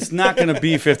 Well, it's not going to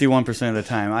be 51% of the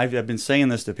time. I've been saying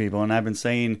this to people, and I've been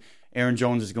saying Aaron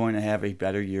Jones is going to have a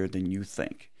better year than you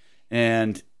think.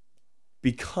 And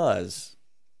because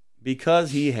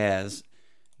he has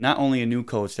not only a new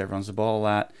coach that runs the ball a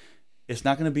lot, it's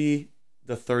not going to be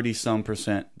the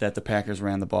 30-some% that the Packers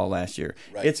ran the ball last year.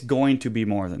 Right. It's going to be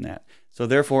more than that. So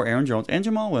therefore, Aaron Jones and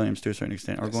Jamal Williams, to a certain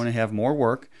extent, are going to have more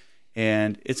work.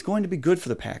 And it's going to be good for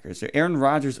the Packers. Aaron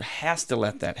Rodgers has to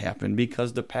let that happen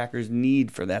because the Packers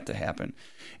need for that to happen.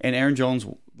 And Aaron Jones,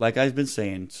 like I've been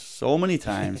saying so many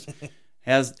times,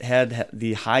 has had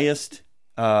the highest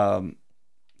I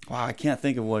can't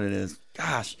think of what it is.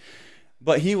 Gosh.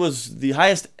 But he was the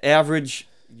highest average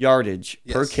yardage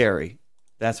per carry.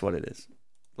 That's what it is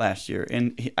last year.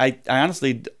 And I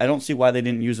honestly don't see why they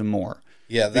didn't use him more.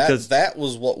 Yeah, that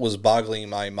was what was boggling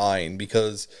my mind,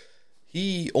 because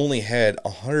he only had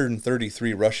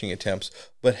 133 rushing attempts,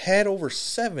 but had over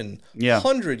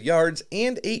 700 yards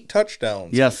and 8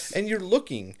 touchdowns. Yes. And you're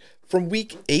looking from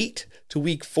week 8 to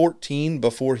week 14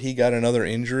 before he got another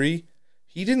injury,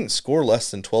 he didn't score less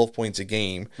than 12 points a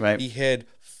game. Right. He had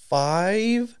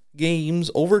 5 games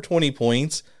over 20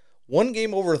 points, 1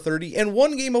 game over 30, and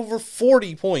 1 game over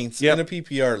 40 points in a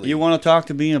PPR league. You want to talk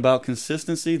to me about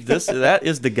consistency? That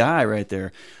is the guy right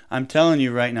there. I'm telling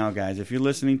you right now, guys, if you're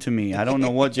listening to me, I don't know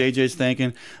what JJ's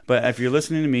thinking, but if you're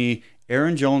listening to me,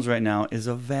 Aaron Jones right now is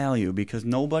a value because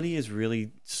nobody is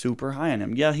really super high on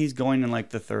him. Yeah, he's going in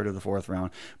like the 3rd or the 4th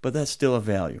round, but that's still a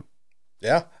value.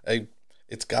 Yeah,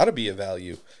 it's got to be a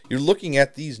value. You're looking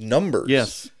at these numbers.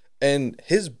 Yes. And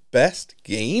his best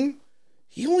game,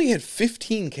 he only had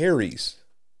 15 carries.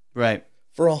 Right.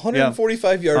 for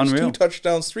 145 yards, Unreal. 2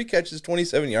 touchdowns, 3 catches,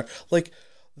 27 yards. Like,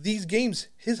 these games,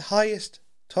 his highest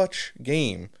touch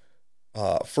game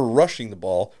for rushing the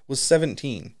ball was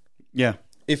 17. Yeah.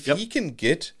 If he can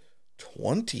get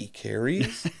 20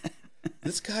 carries,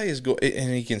 this guy is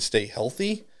and he can stay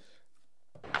healthy.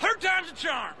 Third time's a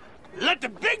charm. Let the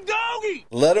big dog eat.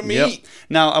 Let him eat.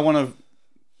 Now, I want to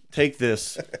take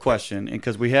this question,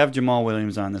 because we have Jamal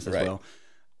Williams on this as Right. well.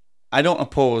 I don't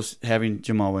oppose having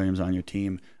Jamal Williams on your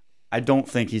team. I don't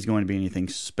think he's going to be anything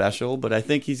special, but I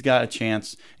think he's got a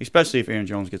chance, especially if Aaron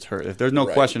Jones gets hurt. If there's no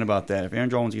Right. question about that, if Aaron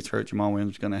Jones gets hurt, Jamal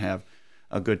Williams is going to have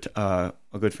a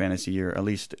good fantasy year, at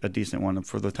least a decent one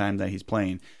for the time that he's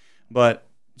playing. But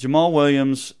Jamal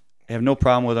Williams, I have no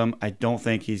problem with him. I don't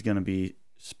think he's going to be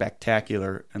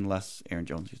spectacular unless Aaron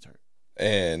Jones gets hurt.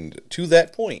 And to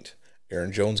that point,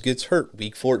 Aaron Jones gets hurt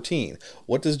week 14.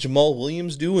 What does Jamal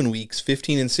Williams do in weeks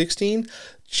 15 and 16?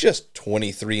 Just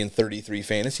 23 and 33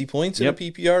 fantasy points in a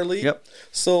PPR league. Yep.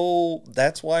 So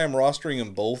that's why I'm rostering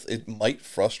them both. It might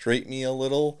frustrate me a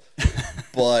little,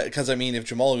 but because I mean, if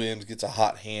Jamal Williams gets a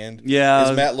hot hand, is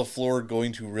Matt LaFleur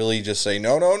going to really just say,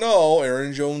 no,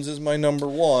 Aaron Jones is my number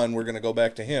one. We're going to go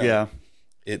back to him. Yeah.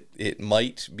 It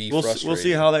might be frustrating. We'll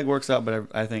see how that works out, but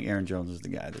I think Aaron Jones is the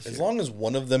guy this year. As long as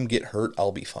one of them get hurt,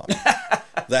 I'll be fine.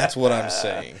 That's what I'm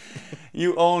saying.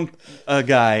 You own a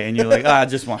guy, and you're like, I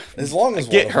just want as long as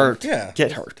get one hurt. Of them, yeah,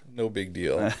 get hurt. No big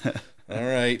deal. All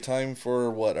right, time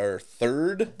for our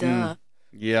third? Duh.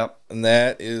 Yep. And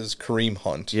that is Kareem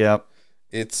Hunt. Yep.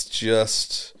 It's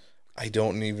just, I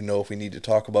don't even know if we need to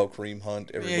talk about Kareem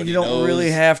Hunt. Everybody you don't knows.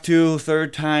 really have to.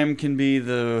 Third time can be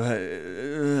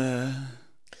the.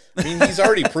 I mean, he's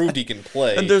already proved he can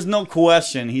play. And there's no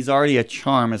question. He's already a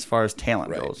charm as far as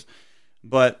talent Right. goes.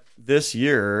 But this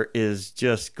year is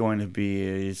just going to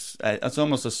be it's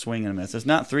almost a swing and a miss. It's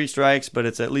not 3 strikes, but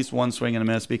it's at least 1 swing and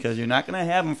a miss, because you're not going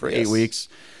to have him for 8 weeks.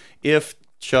 If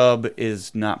Chubb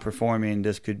is not performing,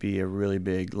 this could be a really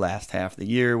big last half of the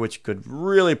year, which could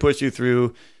really push you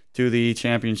through to the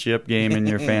championship game in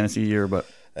your fantasy year. But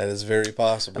that is very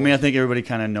possible. I mean, I think everybody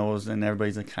kind of knows, and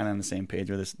everybody's kind of on the same page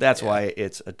with this. That's why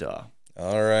it's a duh.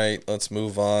 All right, let's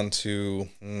move on to.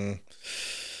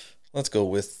 Let's go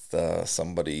with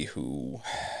somebody who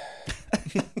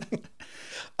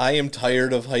I am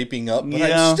tired of hyping up, but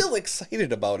I'm still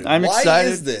excited about it. I'm Why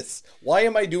excited. is this? Why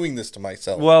am I doing this to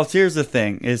myself? Well, here's the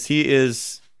thing: he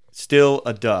is still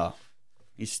a duh.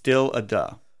 He's still a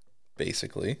duh.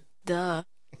 Basically. Duh.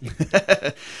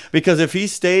 Because if he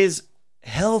stays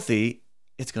healthy,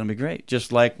 it's going to be great,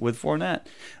 just like with Fournette.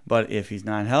 But if he's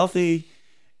not healthy,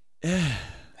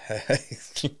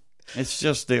 it's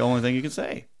just the only thing you can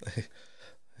say.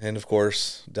 And of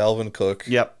course, Dalvin Cook.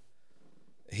 Yep.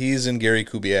 He's in Gary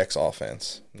Kubiak's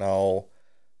offense. Now,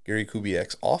 Gary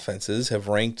Kubiak's offenses have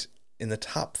ranked in the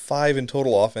top 5 in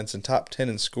total offense and top 10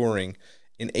 in scoring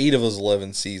in 8 of his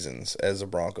 11 seasons as a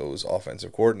Broncos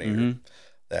offensive coordinator. Mm-hmm.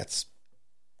 That's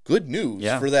good news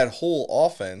Yeah. for that whole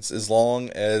offense, as long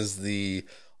as the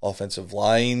offensive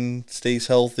line stays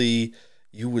healthy.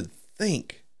 You would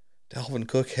think Dalvin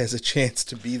Cook has a chance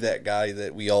to be that guy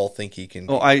that we all think he can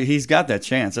be. Oh, he's got that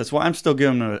chance. That's why I'm still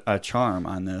giving him a charm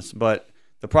on this. But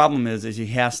the problem is he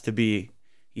has to be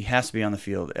on the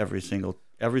field every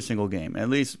single game. At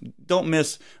least don't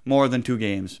miss more than 2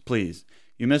 games, please.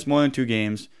 You miss more than 2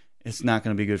 games, it's not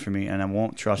going to be good for me, and I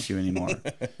won't trust you anymore.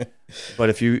 But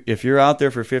if you're out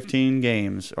there for 14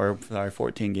 games,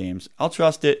 I'll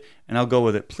trust it and I'll go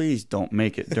with it. Please don't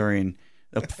make it during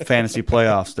the fantasy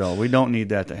playoffs, though. We don't need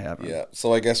that to happen. Yeah,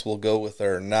 so I guess we'll go with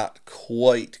our not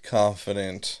quite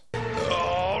confident.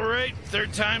 All right,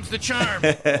 third time's the charm.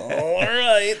 All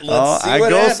right, let's see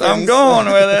what happens. I'm going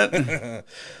with it.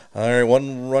 All right,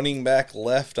 one running back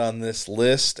left on this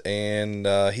list, and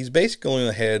he's basically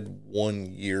only had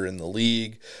 1 year in the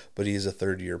league, but he's a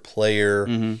third-year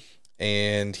player,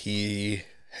 and he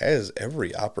has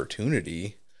every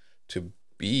opportunity to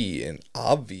be an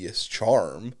obvious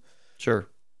charm Sure.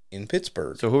 in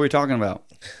Pittsburgh. So who are we talking about?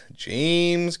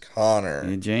 James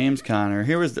Conner. James Conner.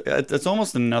 It's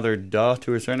almost another duh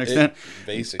to a certain extent.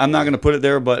 Basically. I'm not going to put it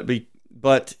there,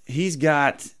 but he's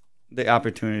got the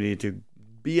opportunity to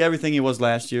be everything he was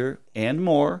last year and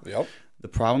more. Yep. The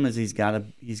problem is he's got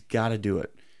to do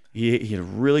it. He had a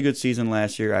really good season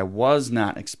last year. I was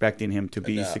not expecting him to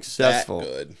be successful. That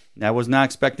good. I was not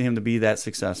expecting him to be that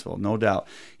successful, no doubt.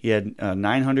 He had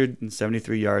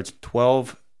 973 yards,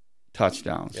 12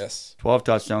 touchdowns. Yes. 12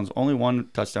 touchdowns, only 1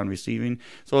 touchdown receiving.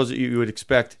 So as you would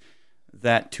expect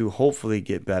that to hopefully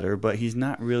get better, but he's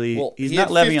not really. Well, he's he not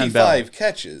had Le'Veon Bell. 55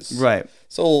 catches. Right.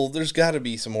 So there's got to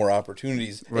be some more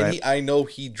opportunities. Right. And I know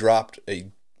he dropped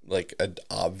a like an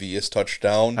obvious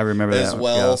touchdown. I remember as that,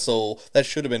 well. yeah. So that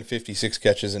should have been 56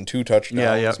 catches and 2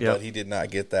 touchdowns, Yeah. but he did not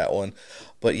get that one.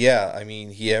 But yeah, I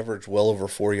mean, he averaged well over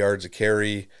 4 yards a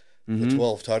carry, Mm-hmm. the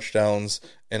 12 touchdowns,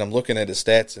 and I'm looking at his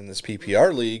stats in this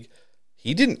PPR league.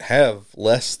 He didn't have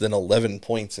less than 11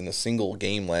 points in a single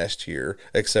game last year,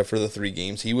 except for the 3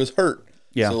 games he was hurt.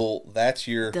 Yeah. So that's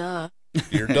your duh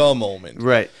moment.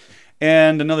 Right.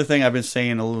 And another thing I've been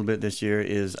saying a little bit this year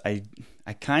is I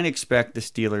kind of expect the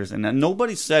Steelers, and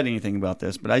nobody said anything about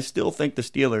this, but I still think the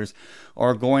Steelers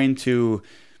are going to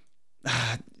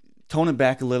tone it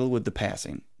back a little with the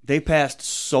passing. They passed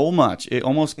so much, it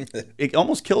almost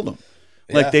killed them.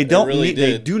 Like Yeah, they don't it really need,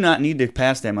 they did. do not need to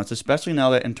pass that much, especially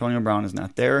now that Antonio Brown is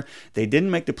not there. They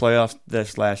didn't make the playoffs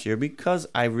this last year because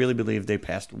I really believe they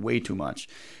passed way too much.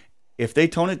 If they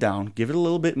tone it down, give it a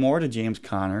little bit more to James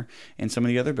Conner and some of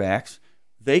the other backs,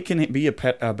 they can be a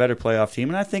better playoff team.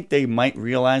 And I think they might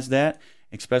realize that,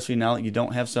 especially now that you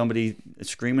don't have somebody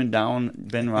screaming down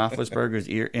Ben Roethlisberger's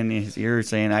in his ear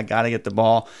saying, "I got to get the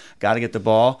ball, got to get the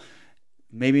ball."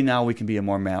 Maybe now we can be a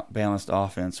more balanced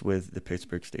offense with the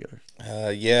Pittsburgh Steelers.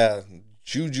 Yeah,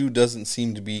 Juju doesn't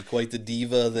seem to be quite the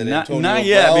diva that Antonio Not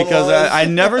yet, Brown because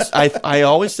was. I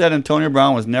always said Antonio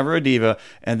Brown was never a diva,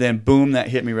 and then boom, that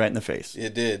hit me right in the face.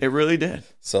 It did. It really did.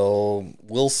 So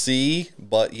we'll see.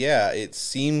 But yeah, it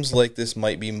seems like this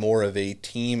might be more of a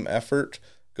team effort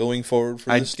going forward for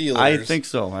the Steelers. I think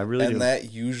so. I really do. And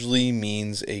that usually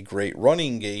means a great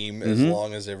running game as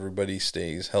long as everybody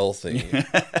stays healthy.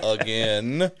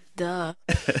 Again. Duh.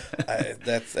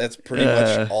 That's pretty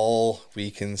much all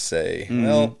we can say.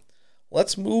 Well,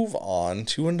 let's move on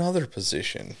to another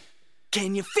position.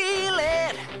 Can you feel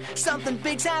it? Something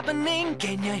big's happening.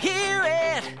 Can you hear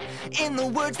it? In the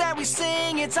words that we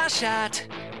sing, it's our shot.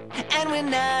 And we're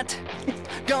not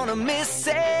gonna miss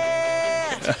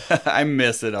it. I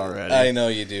miss it already. I know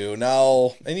you do.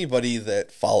 Now, anybody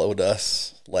that followed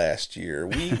us last year,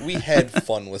 we had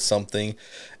fun with something,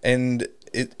 and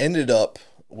it ended up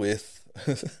with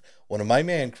one of my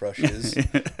man crushes,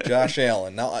 Josh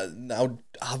Allen. Now,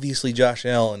 obviously, Josh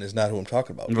Allen is not who I'm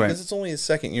talking about because Right. it's only his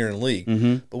second year in the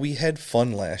league. But we had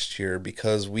fun last year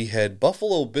because we had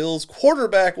Buffalo Bills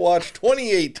quarterback watch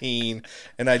 2018,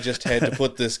 and I just had to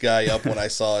put this guy up when I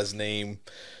saw his name.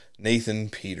 Nathan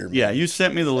Peterman. Yeah, you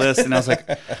sent me the list, and I was like,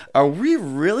 are we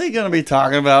really going to be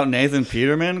talking about Nathan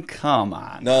Peterman? Come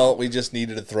on. No, we just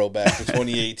needed to throw back to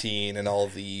 2018 and all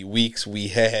the weeks we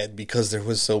had because there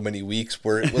was so many weeks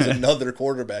where it was another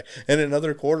quarterback and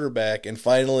another quarterback. And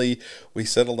finally, we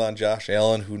settled on Josh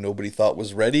Allen, who nobody thought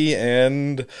was ready,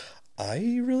 and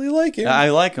I really like him. I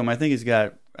like him. I think he's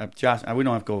got Josh. We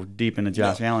don't have to go deep into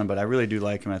Josh Allen, but I really do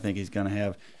like him. I think he's going to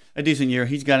have a decent year.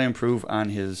 He's got to improve on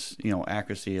his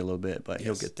accuracy a little bit, but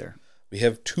he'll get there. We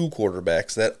have 2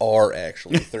 quarterbacks that are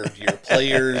actually third-year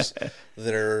players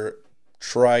that are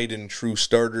tried and true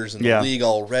starters in the league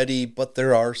already, but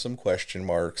there are some question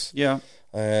marks. Yeah.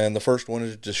 And the first one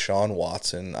is Deshaun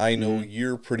Watson. I know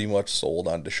you're pretty much sold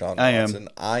on Deshaun Watson.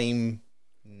 I'm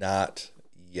not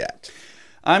yet.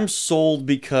 I'm sold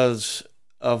because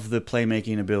of the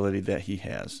playmaking ability that he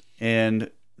has.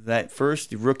 And that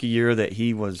first rookie year that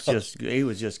he was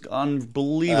just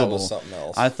unbelievable. That was something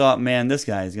else. I thought, man, this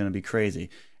guy is going to be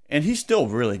crazy. And he's still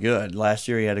really good. Last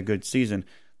year he had a good season.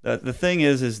 The thing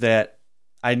is that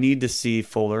I need to see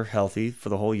Fuller healthy for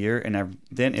the whole year. And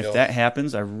then if that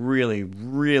happens, I really,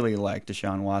 really like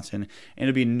Deshaun Watson. And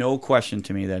it'd be no question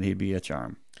to me that he'd be a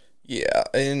charm. Yeah,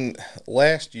 and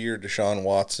last year Deshaun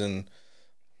Watson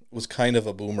was kind of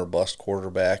a boom or bust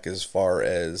quarterback as far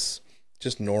as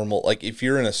just normal. Like, if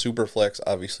you're in a super flex,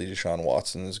 obviously Deshaun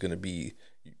Watson is going to be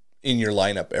in your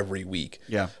lineup every week.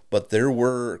 Yeah. But there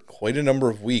were quite a number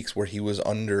of weeks where he was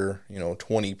under,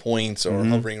 20 points or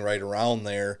hovering right around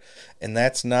there. And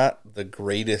that's not the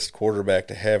greatest quarterback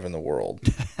to have in the world.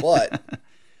 But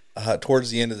towards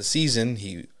the end of the season,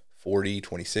 he 40,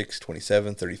 26,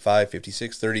 27, 35,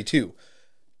 56, 32.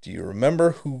 Do you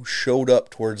remember who showed up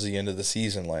towards the end of the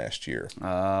season last year?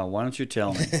 Why don't you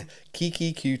tell me?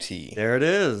 Kiki QT. There it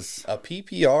is. A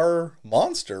PPR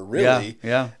monster, really.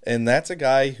 Yeah. And that's a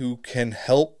guy who can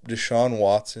help Deshaun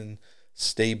Watson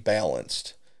stay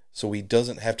balanced so he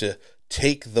doesn't have to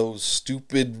take those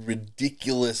stupid,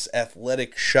 ridiculous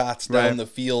athletic shots down the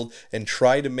field and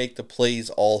try to make the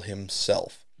plays all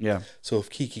himself. Yeah. So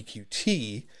if Kiki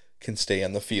QT can stay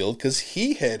on the field because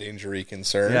he had injury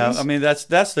concerns. Yeah, I mean that's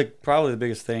probably the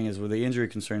biggest thing is with the injury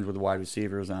concerns with the wide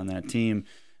receivers on that team.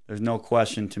 There's no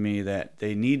question to me that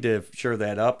they need to shore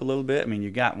that up a little bit. I mean,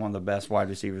 you got one of the best wide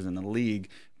receivers in the league,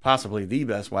 possibly the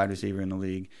best wide receiver in the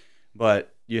league,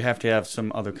 but you have to have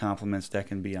some other complements that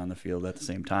can be on the field at the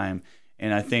same time.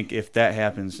 And I think if that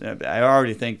happens, I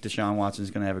already think Deshaun Watson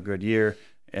is going to have a good year.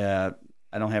 I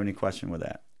don't have any question with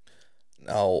that.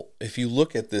 Now, if you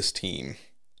look at this team,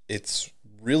 it's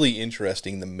really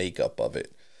interesting, the makeup of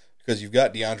it, because you've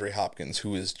got DeAndre Hopkins,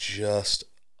 who is just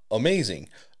amazing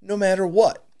no matter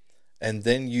what. And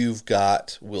then you've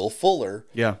got Will Fuller,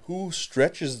 who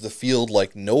stretches the field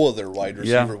like no other wide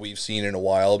receiver we've seen in a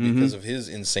while because of his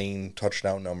insane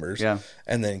touchdown numbers. Yeah.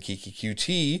 And then Kiki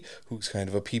QT, who's kind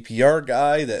of a PPR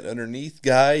guy, that underneath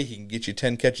guy. He can get you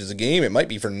 10 catches a game. It might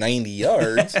be for 90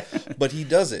 yards, but he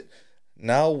does it.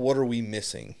 Now what are we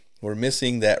missing? We're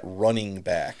missing that running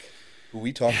back who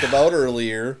we talked about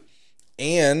earlier,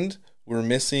 and we're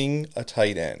missing a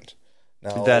tight end.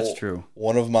 Now, that's true.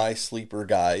 One of my sleeper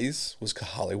guys was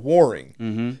Kahale Warring.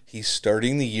 Mm-hmm. He's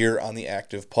starting the year on the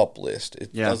active PUP list.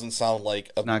 It doesn't sound like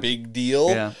a big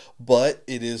deal, but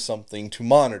it is something to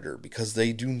monitor because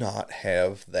they do not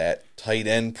have that tight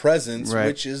end presence,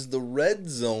 which is the red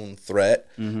zone threat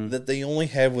that they only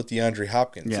have with DeAndre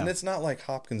Hopkins. And it's not like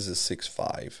Hopkins is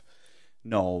 6'5".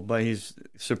 No, but he's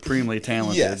supremely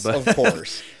talented. Yes, but of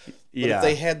course. But if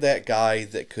they had that guy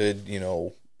that could,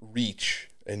 reach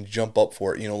and jump up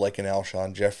for it, like an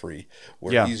Alshon Jeffrey,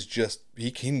 where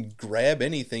he can grab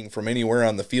anything from anywhere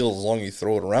on the field as long as you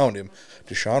throw it around him.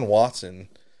 Deshaun Watson,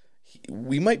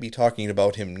 we might be talking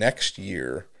about him next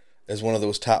year as one of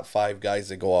those top 5 guys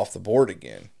that go off the board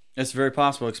again. It's very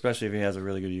possible, especially if he has a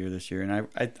really good year this year. And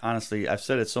I honestly, I've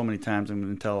said it so many times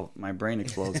until my brain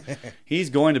explodes.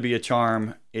 He's going to be a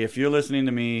charm. If you're listening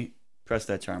to me, press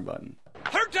that charm button.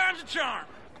 Third time's a charm.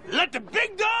 Let the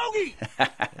big dog eat.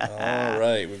 All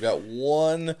right. We've got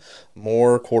one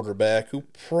more quarterback who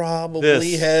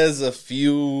probably has a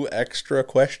few extra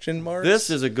question marks. This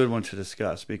is a good one to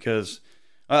discuss because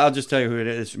I'll just tell you who it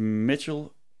is.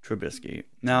 Mitchell Trubisky.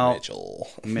 Now,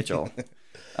 Mitchell.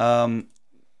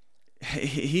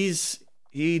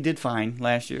 He did fine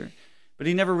last year, but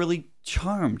he never really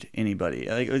charmed anybody.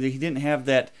 He didn't have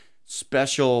that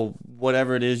special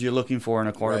whatever it is you're looking for in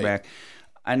a quarterback. Right.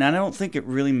 And I don't think it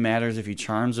really matters if he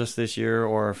charms us this year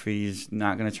or if he's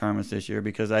not going to charm us this year,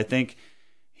 because I think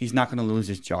he's not going to lose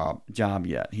his job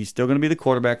yet. He's still going to be the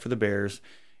quarterback for the Bears.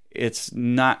 It's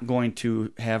not going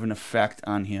to have an effect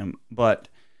on him, but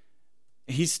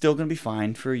he's still going to be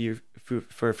fine for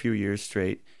a few years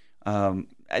straight.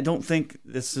 I don't think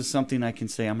this is something I can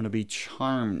say I'm going to be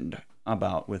charmed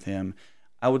about with him.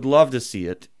 I would love to see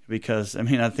it because,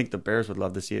 I think the Bears would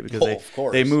love to see it because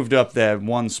they moved up that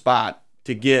one spot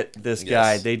to get this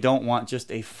guy. They don't want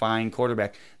just a fine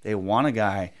quarterback. They want a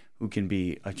guy who can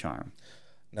be a charm.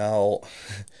 Now,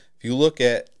 if you look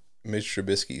at Mitch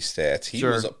Trubisky's stats, he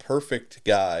was a perfect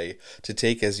guy to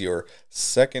take as your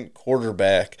second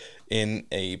quarterback in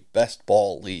a best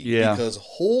ball league. Yeah. Because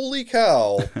holy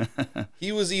cow,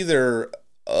 he was either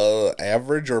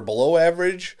average or below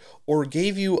average or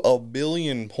gave you 1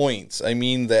 billion points.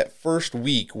 That first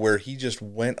week where he just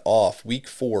went off, week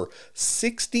 4,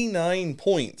 69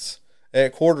 points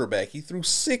at quarterback. He threw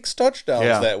 6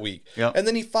 touchdowns that week. Yep. And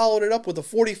then he followed it up with a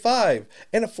 45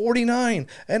 and a 49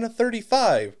 and a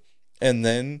 35. And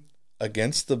then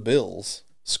against the Bills,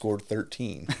 scored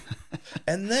 13.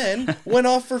 And then went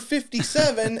off for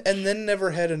 57 and then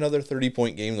never had another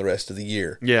 30-point game the rest of the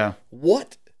year. Yeah.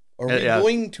 What are we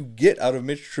going to get out of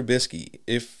Mitch Trubisky?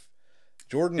 If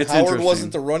Jordan Howard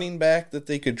wasn't the running back that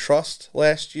they could trust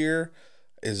last year,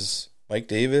 is Mike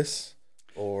Davis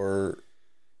or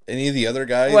any of the other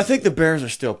guys? Well, I think the Bears are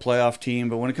still a playoff team,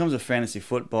 but when it comes to fantasy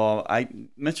football,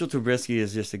 Mitchell Trubisky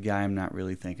is just a guy I'm not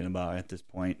really thinking about at this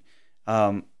point.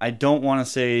 I don't want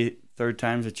to say third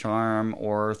time's a charm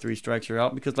or 3 strikes you're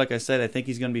out because, like I said, I think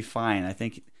he's going to be fine. I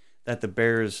think that the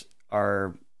Bears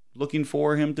are looking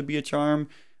for him to be a charm,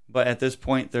 but at this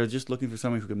point, they're just looking for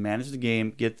someone who can manage the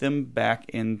game, get them back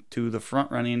into the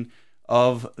front running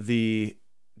of the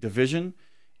division,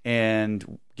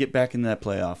 and get back into that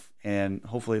playoff. And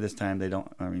hopefully this time they don't.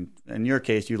 In your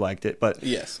case, you liked it, but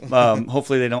yes.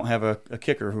 Hopefully they don't have a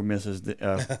kicker who misses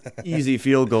the easy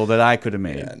field goal that I could have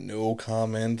made. Yeah, no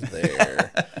comment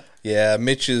there. Yeah,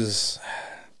 Mitch is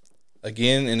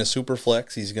again in a super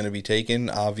flex. He's going to be taken,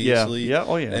 obviously. Yeah.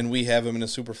 Oh yeah. And we have him in a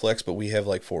super flex, but we have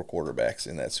like 4 quarterbacks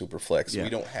in that super flex. Yeah. We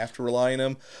don't have to rely on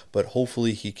him, but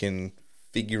hopefully he can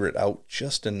figure it out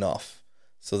just enough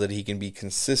so that he can be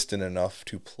consistent enough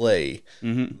to play.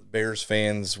 Mm-hmm. Bears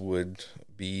fans would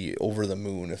be over the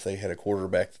moon if they had a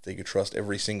quarterback that they could trust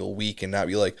every single week and not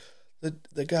be like,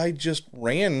 the guy just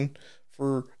ran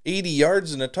for 80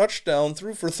 yards and a touchdown,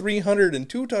 threw for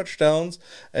 302 touchdowns,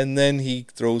 and then he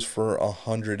throws for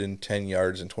 110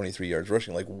 yards and 23 yards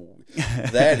rushing. Like,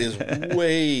 that is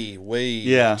way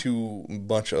too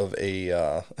much of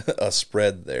a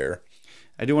spread there.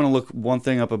 I do want to look one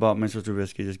thing up about Mitchell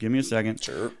Trubisky. Just give me a second.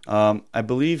 Sure. I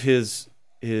believe his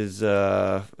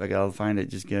I gotta find it.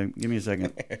 Just give me a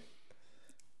second.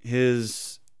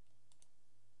 His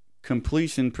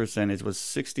completion percentage was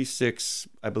 66,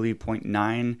 I believe,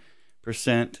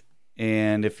 0.9%.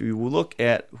 And if you look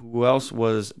at who else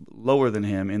was lower than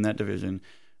him in that division,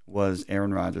 was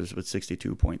Aaron Rodgers with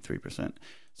 62.3%.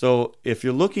 So if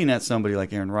you're looking at somebody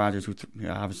like Aaron Rodgers, who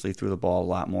obviously threw the ball a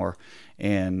lot more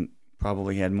and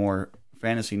probably had more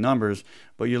fantasy numbers,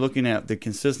 but you're looking at the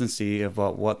consistency of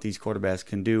what these quarterbacks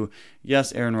can do.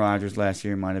 Yes, Aaron Rodgers last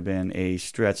year might have been a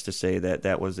stretch to say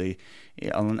that was an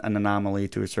anomaly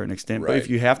to a certain extent. Right. But if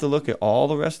you have to look at all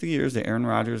the rest of the years that Aaron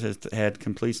Rodgers has had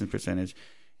completion percentage,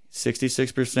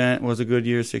 66% was a good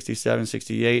year, 67,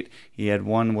 68. He had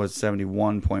one was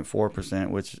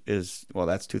 71.4%, which is, well,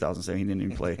 that's 2007. He didn't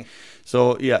even play.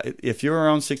 So, yeah, if you're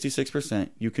around 66%,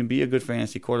 you can be a good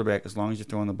fantasy quarterback as long as you're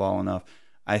throwing the ball enough.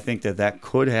 I think that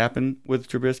could happen with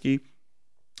Trubisky.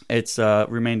 It's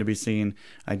remained to be seen.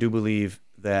 I do believe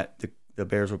that the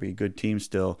Bears will be a good team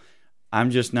still. I'm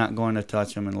just not going to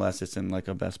touch them unless it's in like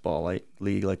a best ball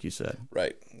league, like you said.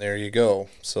 Right. There you go.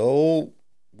 So,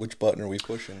 which button are we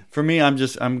pushing? For me, I'm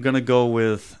going to go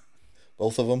with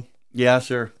both of them. Yeah,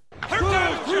 sure.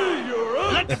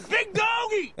 Let the big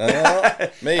doggy.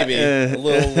 Maybe a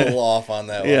little off on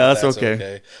that one. Yeah, that's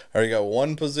okay. All right, got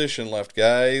one position left,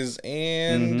 guys,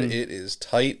 and it is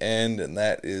tight end, and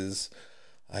that is,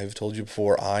 I've told you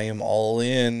before, I am all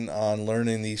in on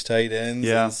learning these tight ends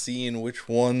and seeing which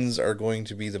ones are going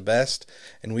to be the best.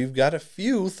 And we've got a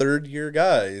few third-year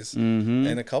guys,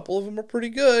 and a couple of them are pretty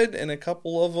good, and a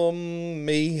couple of them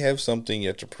may have something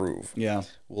yet to prove. Yeah.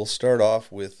 We'll start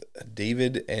off with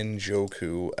David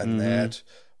Njoku and that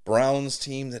Browns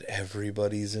team that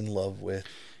everybody's in love with.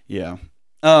 Yeah.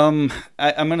 I'm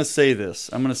going to say this.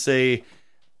 I'm going to say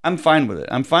I'm fine with it.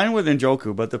 I'm fine with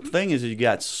Njoku, but the thing is you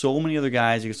got so many other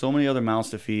guys, you got so many other mouths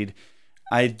to feed.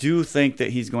 I do think that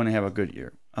he's going to have a good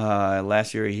year.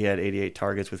 Last year he had 88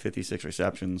 targets with 56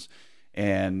 receptions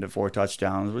and 4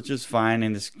 touchdowns, which is fine,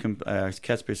 and his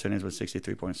catch percentage was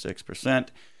 63.6%.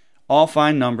 All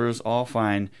fine numbers, all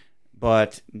fine,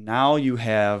 but now you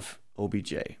have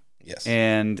OBJ. Yes.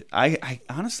 And I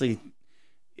honestly,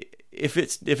 if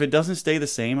it doesn't stay the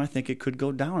same, I think it could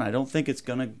go down. I don't think it's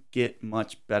going to get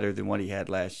much better than what he had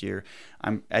last year.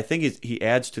 I think he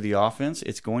adds to the offense.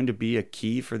 It's going to be a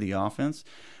key for the offense.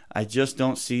 I just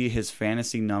don't see his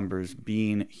fantasy numbers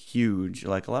being huge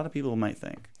like a lot of people might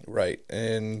think. Right.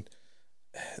 And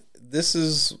this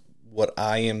is what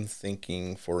I am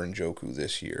thinking for Njoku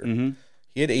this year.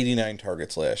 He had 89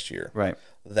 targets last year. Right.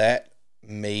 That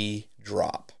may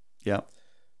drop. Yep.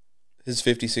 His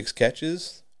 56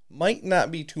 catches might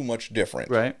not be too much different.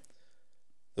 Right.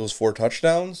 Those 4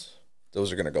 touchdowns,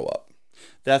 those are going to go up.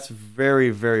 That's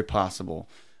very, very possible.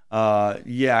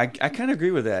 Yeah, I kind of agree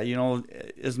with that. You know,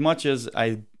 as much as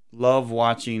I love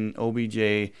watching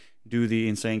OBJ do the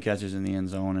insane catches in the end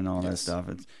zone and all that stuff,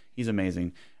 he's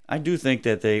amazing. I do think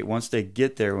that once they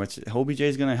get there, which OBJ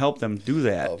is going to help them do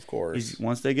that. Of course.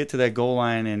 Once they get to that goal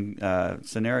line and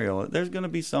scenario, there's going to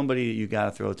be somebody you got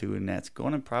to throw to, and that's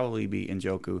going to probably be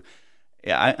Njoku.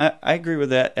 Yeah, I agree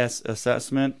with that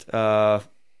assessment.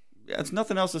 There's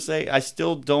nothing else to say. I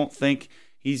still don't think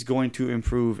he's going to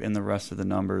improve in the rest of the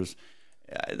numbers.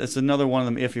 That's another one of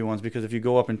them iffy ones, because if you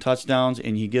go up in touchdowns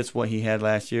and he gets what he had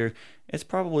last year, it's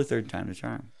probably third time the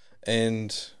charm.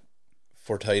 And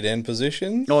for tight end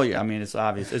position? Oh, yeah. I mean, it's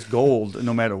obvious. It's gold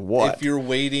no matter what. If you're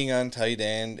waiting on tight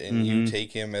end and you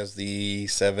take him as the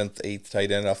 7th, 8th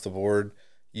tight end off the board,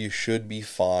 you should be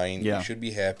fine. Yeah. You should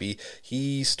be happy.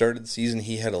 He started the season,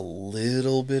 he had a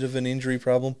little bit of an injury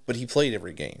problem, but he played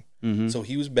every game. So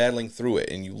he was battling through it,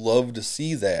 and you love to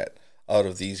see that out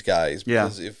of these guys.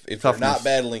 Because if they're not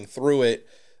battling through it,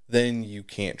 then you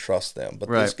can't trust them. But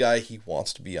this guy, he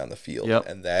wants to be on the field,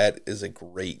 and that is a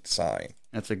great sign.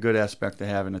 That's a good aspect to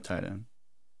have in a tight end.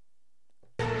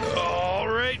 All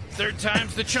right, third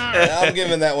time's the charm. I'm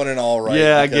giving that one an all right.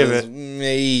 Yeah, I give it.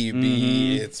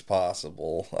 Maybe it's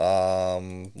possible.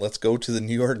 Let's go to the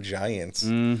New York Giants.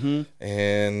 And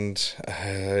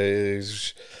a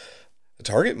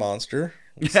target monster.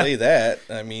 We'll say that.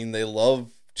 I mean, they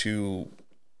love to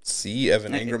see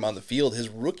Evan Ingram on the field. His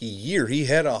rookie year, he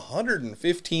had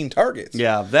 115 targets.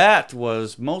 Yeah, that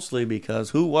was mostly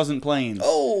because who wasn't playing?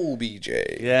 OBJ.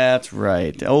 Yeah, that's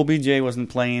right. OBJ wasn't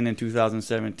playing in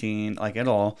 2017, like at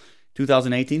all.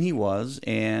 2018 he was,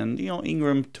 and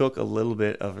Ingram took a little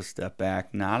bit of a step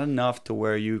back, not enough to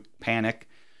where you panic.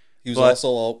 He was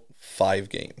also out 5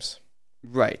 games.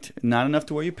 Right, not enough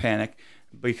to where you panic,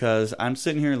 because I'm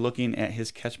sitting here looking at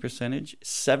his catch percentage,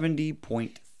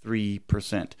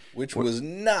 70.3%, which was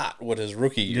not what his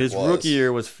rookie year was. His rookie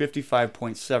year was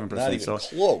 55.7%. Not even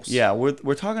close. Yeah,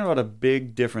 we're talking about a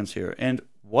big difference here, and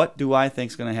what do I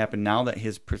think is going to happen now that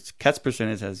his catch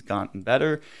percentage has gotten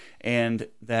better, and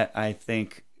that I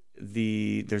think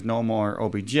there's no more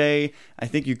OBJ? I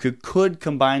think you could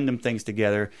combine them things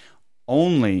together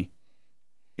only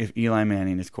if Eli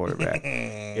Manning is quarterback.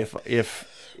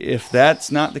 if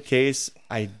that's not the case,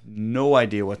 I have no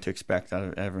idea what to expect out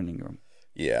of Evan Ingram.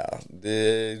 Yeah,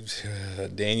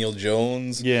 Daniel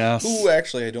Jones, yes, who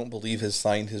actually I don't believe has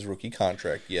signed his rookie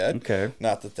contract yet. Okay.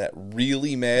 Not that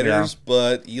really matters,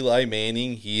 but Eli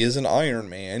Manning, he is an Iron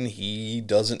Man. He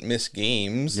doesn't miss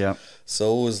games. Yep.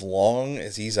 So as long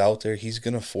as he's out there, he's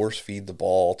going to force feed the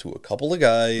ball to a couple of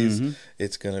guys. Mm-hmm.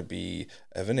 It's going to be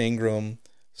Evan Ingram,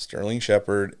 Sterling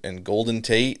Shepard, and Golden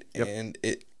Tate. Yep. And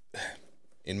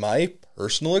in my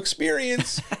personal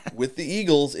experience with the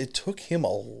Eagles, it took him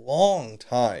a long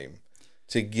time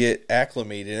to get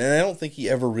acclimated, and I don't think he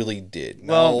ever really did.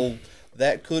 Well,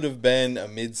 that could have been a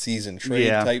mid-season trade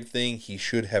type thing. He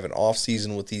should have an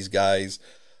off-season with these guys.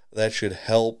 That should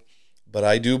help. But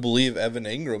I do believe Evan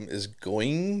Ingram is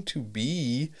going to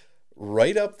be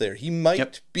right up there. He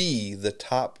might be the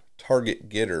top target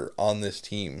getter on this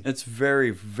team. It's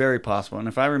very, very possible. And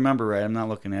if I remember right, I'm not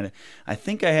looking at it, I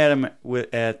think I had him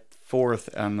at 4th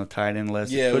on the tight end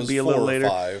list. Yeah, it could was be a 4 little or later.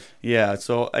 5. Yeah,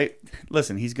 so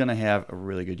listen, he's going to have a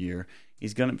really good year.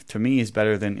 To me, he's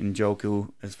better than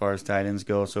Njoku as far as tight ends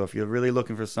go. So if you're really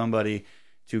looking for somebody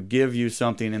to give you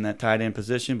something in that tight end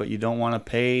position, but you don't want to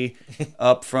pay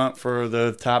up front for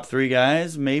the top 3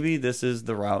 guys, maybe this is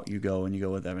the route you go, and you go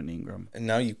with Evan Ingram. And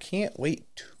now you can't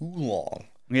wait too long.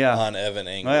 Yeah. On Evan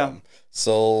Ingram. Yeah.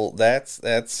 So that's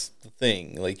the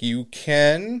thing. Like, you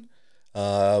can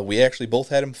we actually both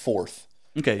had him 4th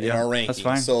in our rankings. That's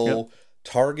fine. So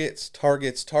targets.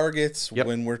 Yep.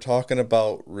 When we're talking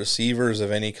about receivers of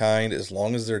any kind, as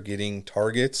long as they're getting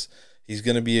targets, he's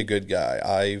going to be a good guy.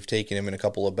 I've taken him in a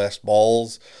couple of best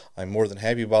balls. I'm more than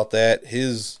happy about that.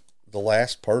 The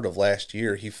last part of last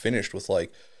year, he finished with 3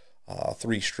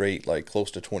 straight,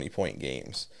 close to 20-point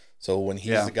games. So when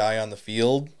he's the guy on the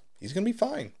field, he's going to be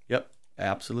fine. Yep,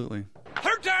 absolutely.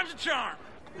 3rd time's a charm.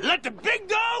 Let the big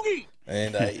dog eat.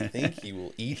 And I think he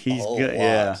will eat He's a good.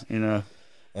 lot. Yeah,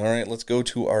 All right, let's go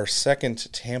to our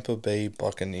second Tampa Bay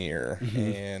Buccaneer.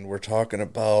 And we're talking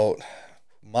about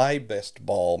my best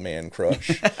ball man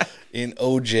crush in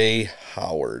O.J.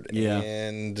 Howard. Yeah.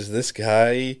 And this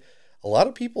guy, a lot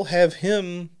of people have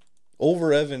him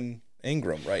over Evan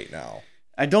Ingram right now.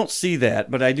 I don't see that,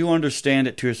 but I do understand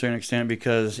it to a certain extent,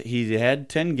 because he had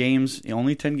 10 games,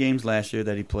 only 10 games last year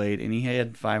that he played, and he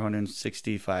had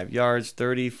 565 yards,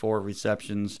 34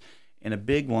 receptions, and a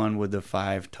big one with the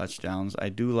 5 touchdowns. I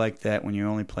do like that when you're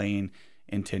only playing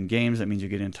in 10 games. That means you're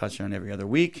getting a touchdown every other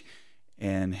week,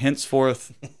 and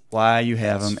henceforth, why you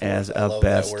have him as a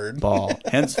best ball.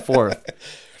 Henceforth,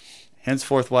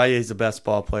 why he's the best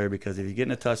ball player, because if you're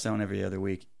getting a touchdown every other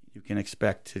week, you can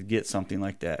expect to get something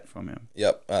like that from him.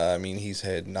 Yep. He's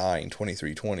had 9,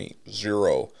 23, 20,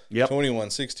 0, Yep. 21,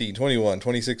 16, 21,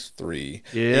 26, 3,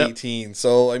 Yep. 18.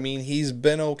 So, he's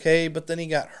been okay, but then he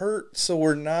got hurt, so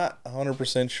we're not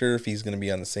 100% sure if he's going to be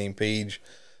on the same page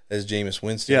as Jameis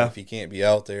Winston if he can't be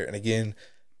out there. And again,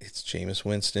 it's Jameis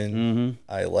Winston. Mm-hmm.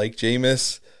 I like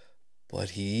Jameis,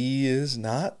 but he is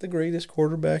not the greatest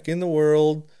quarterback in the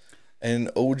world, and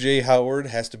O.J. Howard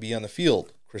has to be on the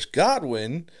field. Chris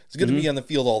Godwin is going to be on the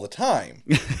field all the time.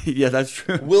 Yeah, that's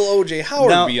true. Will O.J.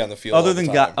 Howard be on the field all the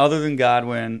time? Other than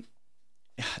Godwin,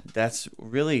 that's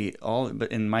really all.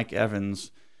 But in Mike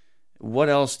Evans, what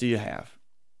else do you have?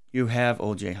 You have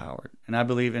O.J. Howard. And I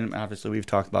believe in, obviously, we've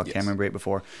talked about Cameron Brate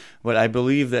before, but I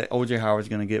believe that O.J. Howard's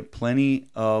going to get plenty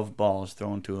of balls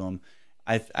thrown to him.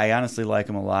 I honestly like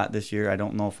him a lot this year. I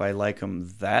don't know if I like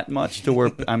him that much to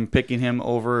where I'm picking him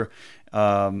over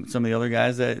some of the other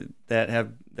guys that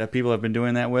people have been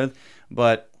doing that with,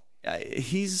 but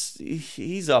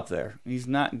he's up there. He's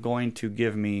not going to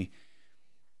give me.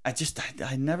 I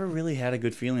never really had a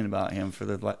good feeling about him for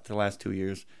the last 2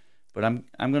 years, but I'm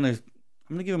gonna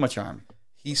give him a charm.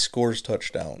 He scores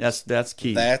touchdowns. That's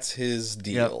key. That's his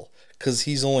deal, because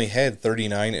he's only had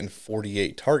 39 and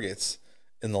 48 targets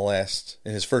in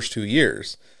his first 2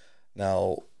 years.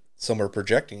 Now, some are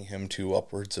projecting him to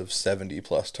upwards of 70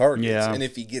 plus targets. Yeah. And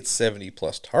if he gets 70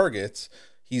 plus targets,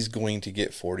 he's going to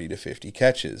get 40 to 50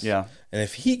 catches. Yeah. And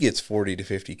if he gets 40 to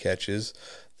 50 catches,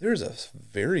 there's a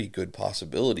very good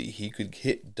possibility he could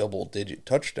hit double-digit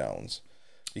touchdowns.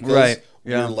 Because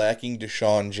we're lacking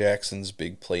Deshaun Jackson's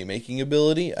big playmaking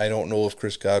ability. I don't know if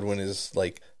Chris Godwin is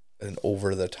like an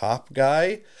over-the-top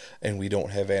guy, and we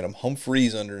don't have Adam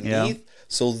Humphries underneath. Yeah.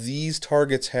 So these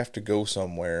targets have to go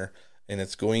somewhere, and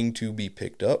it's going to be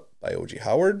picked up by O.J.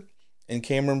 Howard and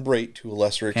Cameron Brate to a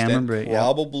lesser extent.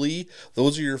 Probably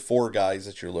those are your 4 guys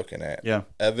that you're looking at. Yeah.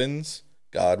 Evans,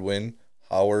 Godwin,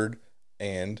 Howard,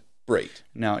 and Brate.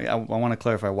 Now, I want to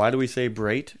clarify. Why do we say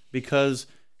Brate? Because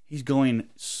he's going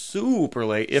super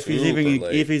late, if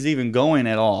he's even going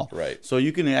at all. Right. So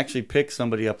you can actually pick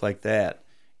somebody up like that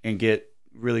and get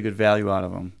really good value out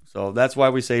of him. So that's why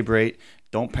we say Brate.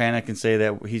 Don't panic and say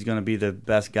that he's going to be the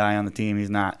best guy on the team. He's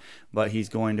not. But he's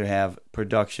going to have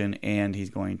production, and he's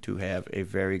going to have a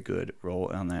very good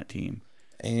role on that team.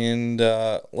 And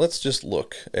let's just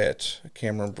look at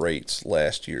Cameron Brate's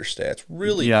last year's stats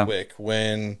really quick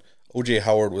when O.J.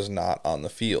 Howard was not on the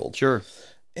field. Sure.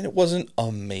 And it wasn't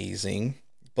amazing,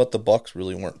 but the Bucs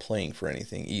really weren't playing for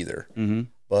anything either. Mm-hmm.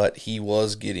 But he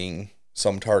was getting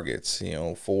some targets,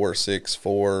 4, 6,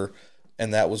 4,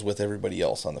 and that was with everybody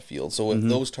else on the field. So if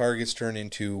those targets turn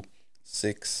into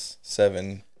 6,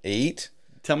 7, 8.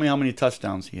 Tell me how many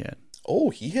touchdowns he had. Oh,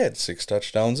 he had 6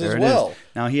 touchdowns as well.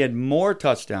 Now, he had more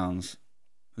touchdowns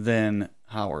than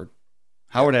Howard.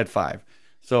 Howard had 5.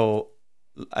 So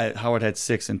Howard had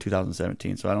 6 in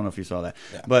 2017, so I don't know if you saw that.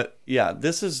 Yeah. But, yeah,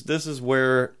 this is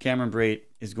where Cameron Brate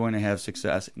is going to have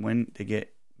success when they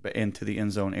get into the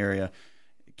end zone area.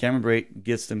 Cameron Brate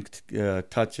gets them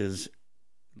touches.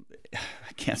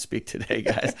 I can't speak today,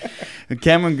 guys.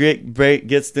 Cameron Brate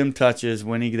gets them touches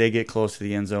when they get close to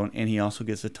the end zone, and he also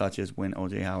gets the touches when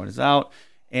O.J. Howard is out,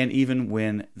 and even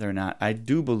when they're not. I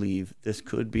do believe this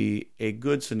could be a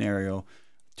good scenario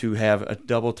to have a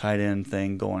double tight end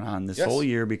thing going on this whole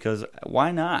year, because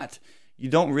why not? You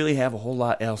don't really have a whole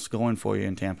lot else going for you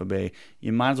in Tampa Bay.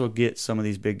 You might as well get some of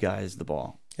these big guys the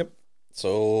ball. Yep.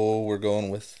 So we're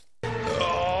going with...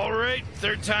 All right,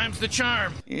 3rd time's the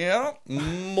charm. Yeah,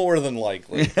 more than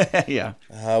likely. Yeah.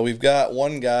 We've got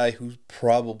one guy who's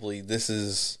probably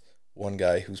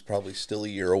still a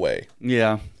year away.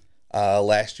 Yeah.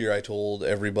 Last year I told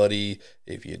everybody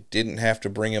if you didn't have to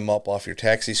bring him up off your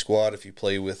taxi squad, if you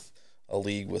play with a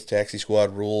league with taxi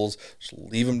squad rules, just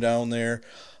leave him down there.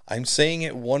 I'm saying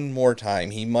it one more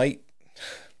time. He might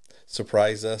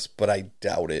surprise us, but I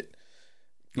doubt it.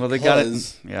 Well, they got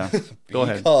it. Yeah. Go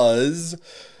ahead. Because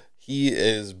he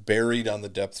is buried on the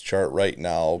depth chart right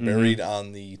now, buried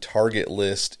on the target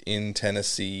list in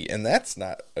Tennessee, and that's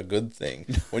not a good thing.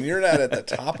 When you're not at the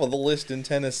top of the list in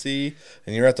Tennessee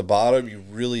and you're at the bottom, you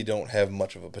really don't have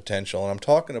much of a potential. And I'm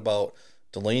talking about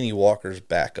Delanie Walker's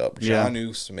backup,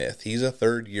 Jonnu Smith. He's a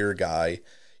 3rd-year guy.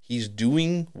 He's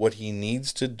doing what he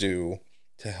needs to do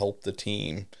to help the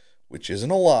team, which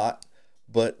isn't a lot.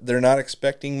 But they're not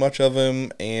expecting much of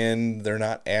him, and they're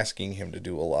not asking him to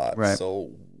do a lot. Right.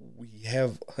 So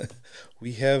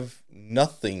we have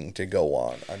nothing to go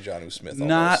on Jonnu Smith.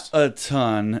 Not a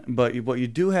ton, but what you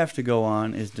do have to go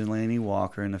on is Delanie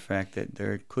Walker and the fact that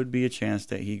there could be a chance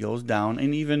that he goes down.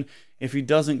 And even if he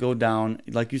doesn't go down,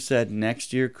 like you said,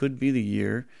 next year could be the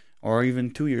year, or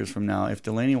even 2 years from now, if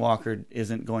Delanie Walker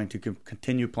isn't going to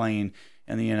continue playing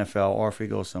in the NFL, or if he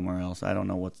goes somewhere else. I don't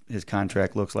know what his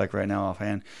contract looks like right now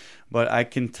offhand, but I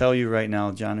can tell you right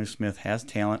now, Jonnu Smith has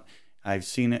talent. I've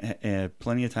seen it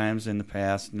plenty of times in the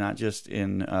past, not just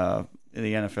in the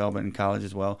NFL, but in college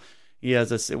as well. He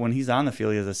has when he's on the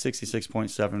field, he has a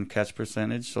 66.7 catch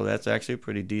percentage, so that's actually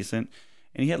pretty decent.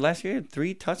 And last year he had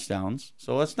 3 touchdowns,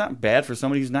 so that's not bad for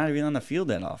somebody who's not even on the field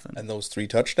that often. And those 3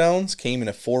 touchdowns came in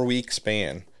a 4-week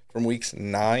span, from weeks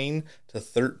 9 to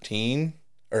 13.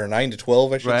 Or 9 to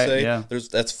 12, I should say. Yeah.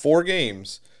 That's 4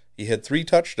 games. He had 3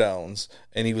 touchdowns,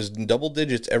 and he was in double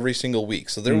digits every single week.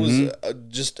 So there was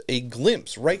just a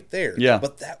glimpse right there. Yeah.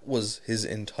 But that was his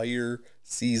entire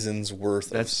season's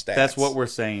worth of stats. That's what we're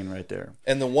saying right there.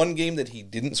 And the one game that he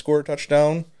didn't score a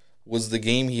touchdown was the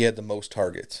game he had the most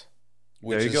targets.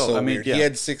 Which there you is go. so weird. Yeah. He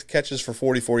had 6 catches for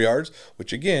 44 yards,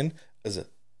 which, again, is a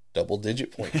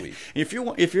double-digit point week. If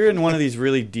you're in one of these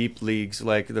really deep leagues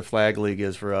like the Flag League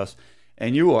is for us,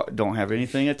 and you don't have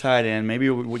anything at tight end, maybe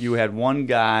you had one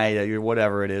guy that you're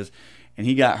whatever it is, and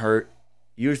he got hurt,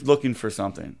 you're looking for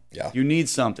something. Yeah. You need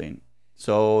something.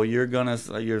 So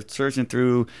you're searching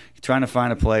through, trying to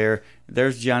find a player.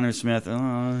 There's Jonnu Smith.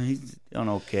 Oh, he's done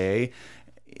okay.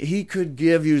 He could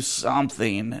give you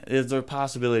something. There's a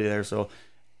possibility there. So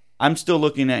I'm still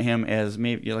looking at him as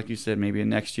maybe, like you said, maybe a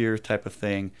next year type of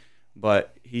thing,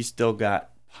 but he's still got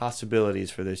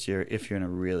possibilities for this year if you're in a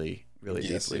really, really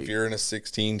Yes, deep league. if you're in a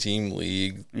 16-team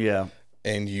league Yeah.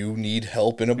 and you need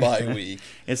help in a bye week,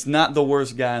 It's not the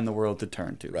worst guy in the world to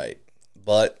turn to. right?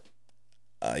 But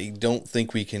I don't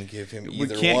think we can give him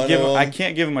either We can't one give of him, them. I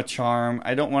can't give him a charm.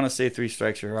 I don't want to say 3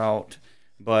 strikes you're out,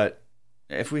 but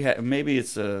if we had, maybe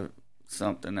it's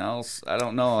something else. I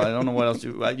don't know. I don't know what else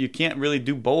you can't really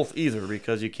do both either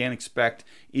because you can't expect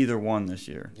either one this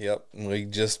year. Yep,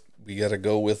 we got to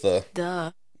go with a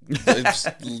Duh.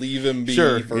 just leave him be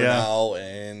Sure, for yeah. now,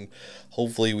 and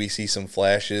hopefully we see some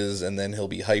flashes, and then he'll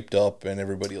be hyped up, and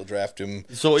everybody will draft him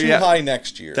So, too yeah, high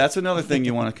next year. That's another thing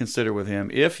you want to consider with him.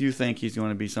 If you think he's going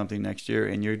to be something next year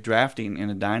and you're drafting in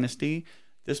a dynasty,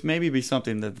 this maybe be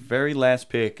something, the very last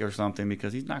pick or something,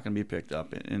 because he's not going to be picked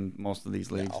up in most of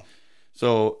these leagues. No.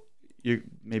 So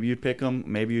maybe you pick him,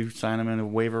 maybe you sign him in a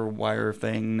waiver wire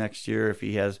thing next year. If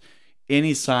he has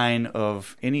any sign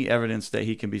of any evidence that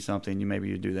he can be something, maybe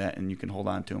you do that and you can hold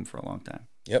on to him for a long time.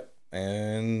 Yep,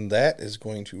 and that is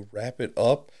going to wrap it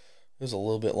up. It was a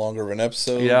little bit longer of an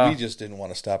episode. Yeah. We just didn't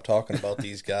want to stop talking about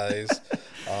these guys.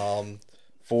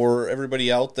 For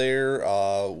everybody out there,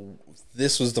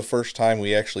 this was the first time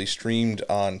we actually streamed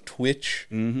on Twitch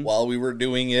while we were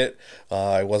doing it.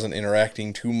 I wasn't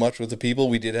interacting too much with the people.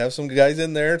 We did have some guys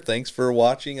in there. Thanks for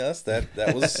watching us. That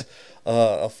was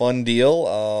a fun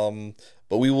deal.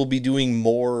 But we will be doing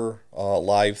more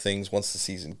live things once the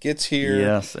season gets here.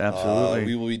 Yes, absolutely.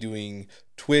 We will be doing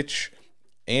Twitch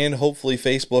and hopefully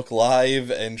Facebook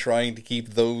Live and trying to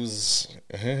keep those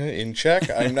in check.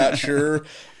 I'm not sure.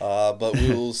 But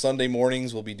Sunday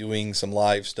mornings we'll be doing some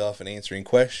live stuff and answering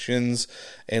questions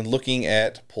and looking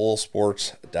at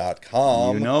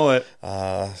pollsports.com. You know it.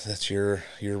 That's you're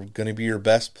going to be your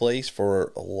best place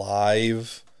for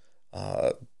live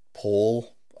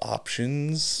poll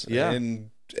options. Yeah. And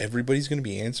everybody's going to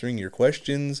be answering your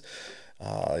questions.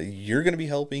 You're going to be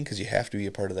helping because you have to be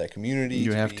a part of that community.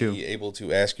 You have to be able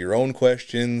to ask your own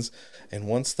questions. And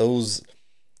once those,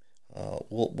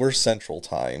 we're Central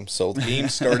Time, so the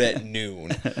games start at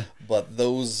noon. But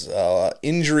those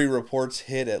injury reports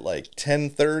hit at like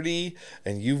 10:30,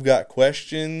 and you've got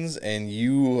questions, and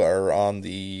you are on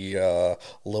the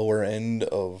lower end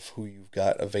of who you've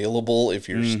got available. If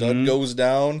your stud goes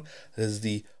down, that is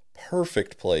the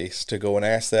perfect place to go and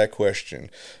ask that question.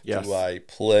 Yes. Do I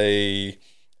play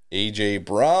AJ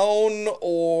Brown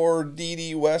or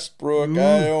D.D. Westbrook?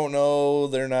 I don't know.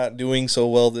 They're not doing so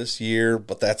well this year,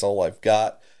 but that's all I've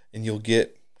got. And you'll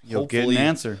get an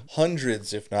answer.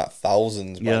 Hundreds, if not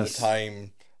thousands, by Yes. the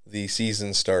time the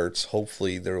season starts.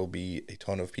 Hopefully there will be a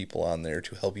ton of people on there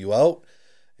to help you out.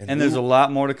 And there's a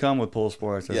lot more to come with Poll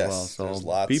Sports as Yes, well. there's So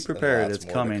lots be and prepared. lots It's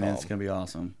more to coming, and it's come. going to be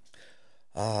awesome.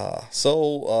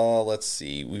 So let's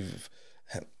see.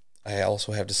 I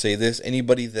also have to say this.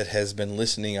 Anybody that has been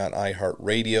listening on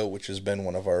iHeartRadio, which has been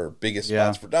one of our biggest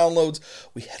spots for downloads,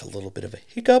 we had a little bit of a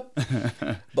hiccup,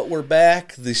 but we're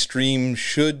back. The stream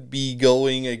should be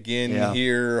going again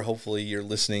here. Hopefully you're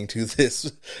listening to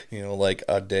this, like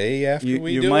a day after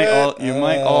You might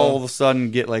all of a sudden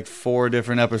get like 4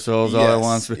 different episodes all at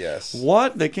once. Yes.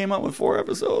 What? They came out with 4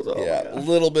 episodes? Oh, Yeah, a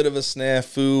little bit of a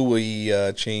snafu. We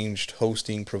changed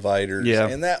hosting providers,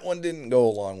 and that one didn't go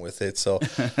along with it. So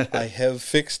I have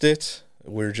fixed it.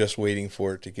 We're just waiting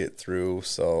for it to get through.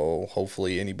 So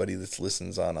hopefully anybody that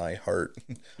listens on iHeart,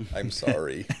 I'm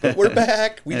sorry. But we're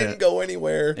back. We didn't go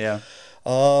anywhere. Yeah.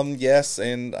 Yes,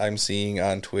 and I'm seeing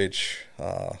on Twitch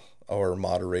our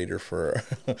moderator for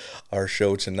our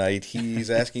show tonight. He's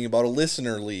asking about a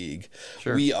listener league.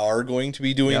 Sure. We are going to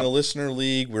be doing a listener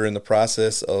league. We're in the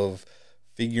process of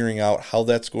figuring out how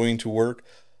that's going to work.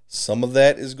 Some of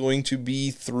that is going to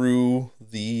be through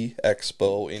the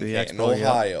Expo in Canton,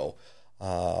 Ohio.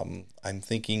 I'm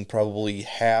thinking probably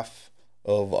half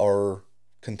of our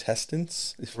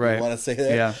contestants, if we want to say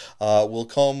that, will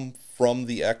come from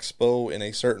the Expo in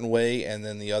a certain way, and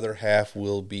then the other half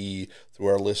will be through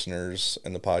our listeners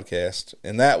and the podcast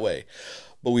in that way.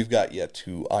 But we've got yet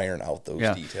to iron out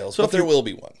those details. So but there will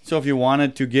be one. So if you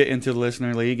wanted to get into the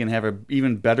Listener League and have an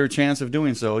even better chance of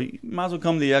doing so, you might as well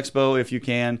come to the Expo if you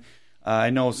can.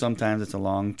 I know sometimes it's a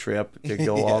long trip to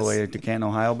go all the way to Canton,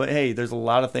 Ohio. But, hey, there's a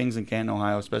lot of things in Canton,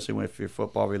 Ohio, especially if you're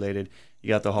football related. You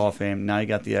got the Hall of Fame. Now you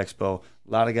got the Expo.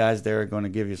 A lot of guys there are going to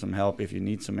give you some help if you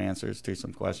need some answers to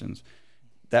some questions.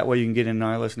 That way you can get in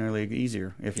our Listener League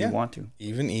easier if you want to.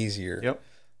 Even easier. Yep.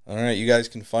 All right, you guys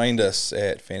can find us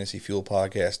at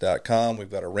fantasyfuelpodcast.com. We've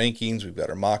got our rankings. We've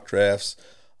got our mock drafts.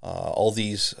 All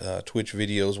these Twitch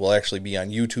videos will actually be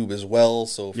on YouTube as well,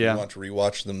 so if you want to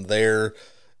rewatch them there,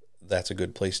 that's a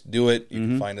good place to do it. You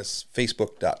can find us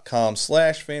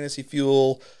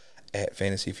Facebook.com/fantasyfuel, at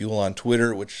Fantasy Fuel on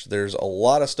Twitter, which there's a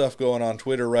lot of stuff going on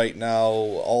Twitter right now.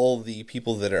 All the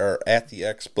people that are at the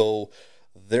expo,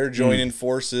 they're joining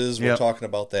forces. We're talking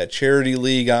about that charity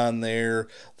league on there.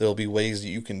 There'll be ways that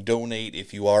you can donate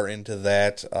if you are into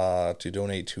that, to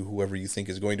donate to whoever you think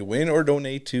is going to win, or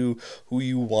donate to who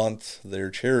you want their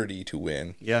charity to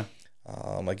win. Yeah.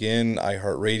 Again,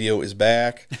 iHeartRadio is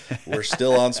back. We're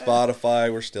still on Spotify.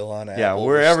 We're still on Apple. Yeah,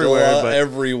 we're everywhere. Still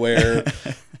everywhere.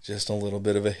 Just a little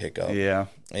bit of a hiccup. Yeah.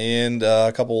 And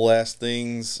a couple last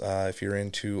things. If you're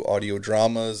into audio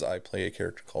dramas, I play a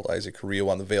character called Isaac Carrillo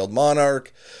on The Veiled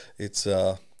Monarch. It's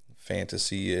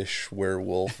fantasy-ish,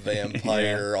 werewolf,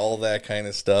 vampire, all that kind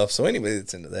of stuff. So anybody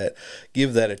that's into that,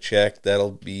 give that a check.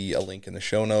 That'll be a link in the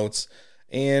show notes.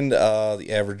 And the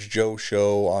Average Joe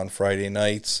show on Friday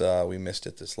nights. We missed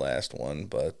it this last one,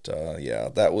 but yeah,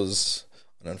 that was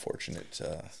an unfortunate.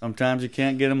 Sometimes you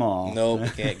can't get them all. No, we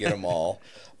can't get them all.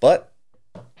 But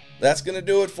that's going to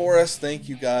do it for us. Thank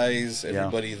you guys,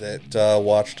 everybody that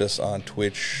watched us on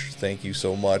Twitch. Thank you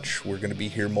so much. We're going to be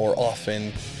here more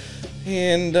often.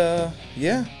 And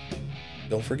yeah,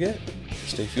 don't forget,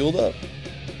 stay fueled up.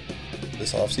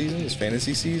 This off season, this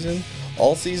fantasy season,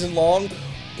 all season long,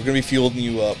 we're going to be fueling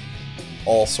you up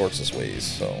all sorts of ways.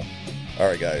 So, all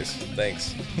right, guys.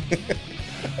 Thanks.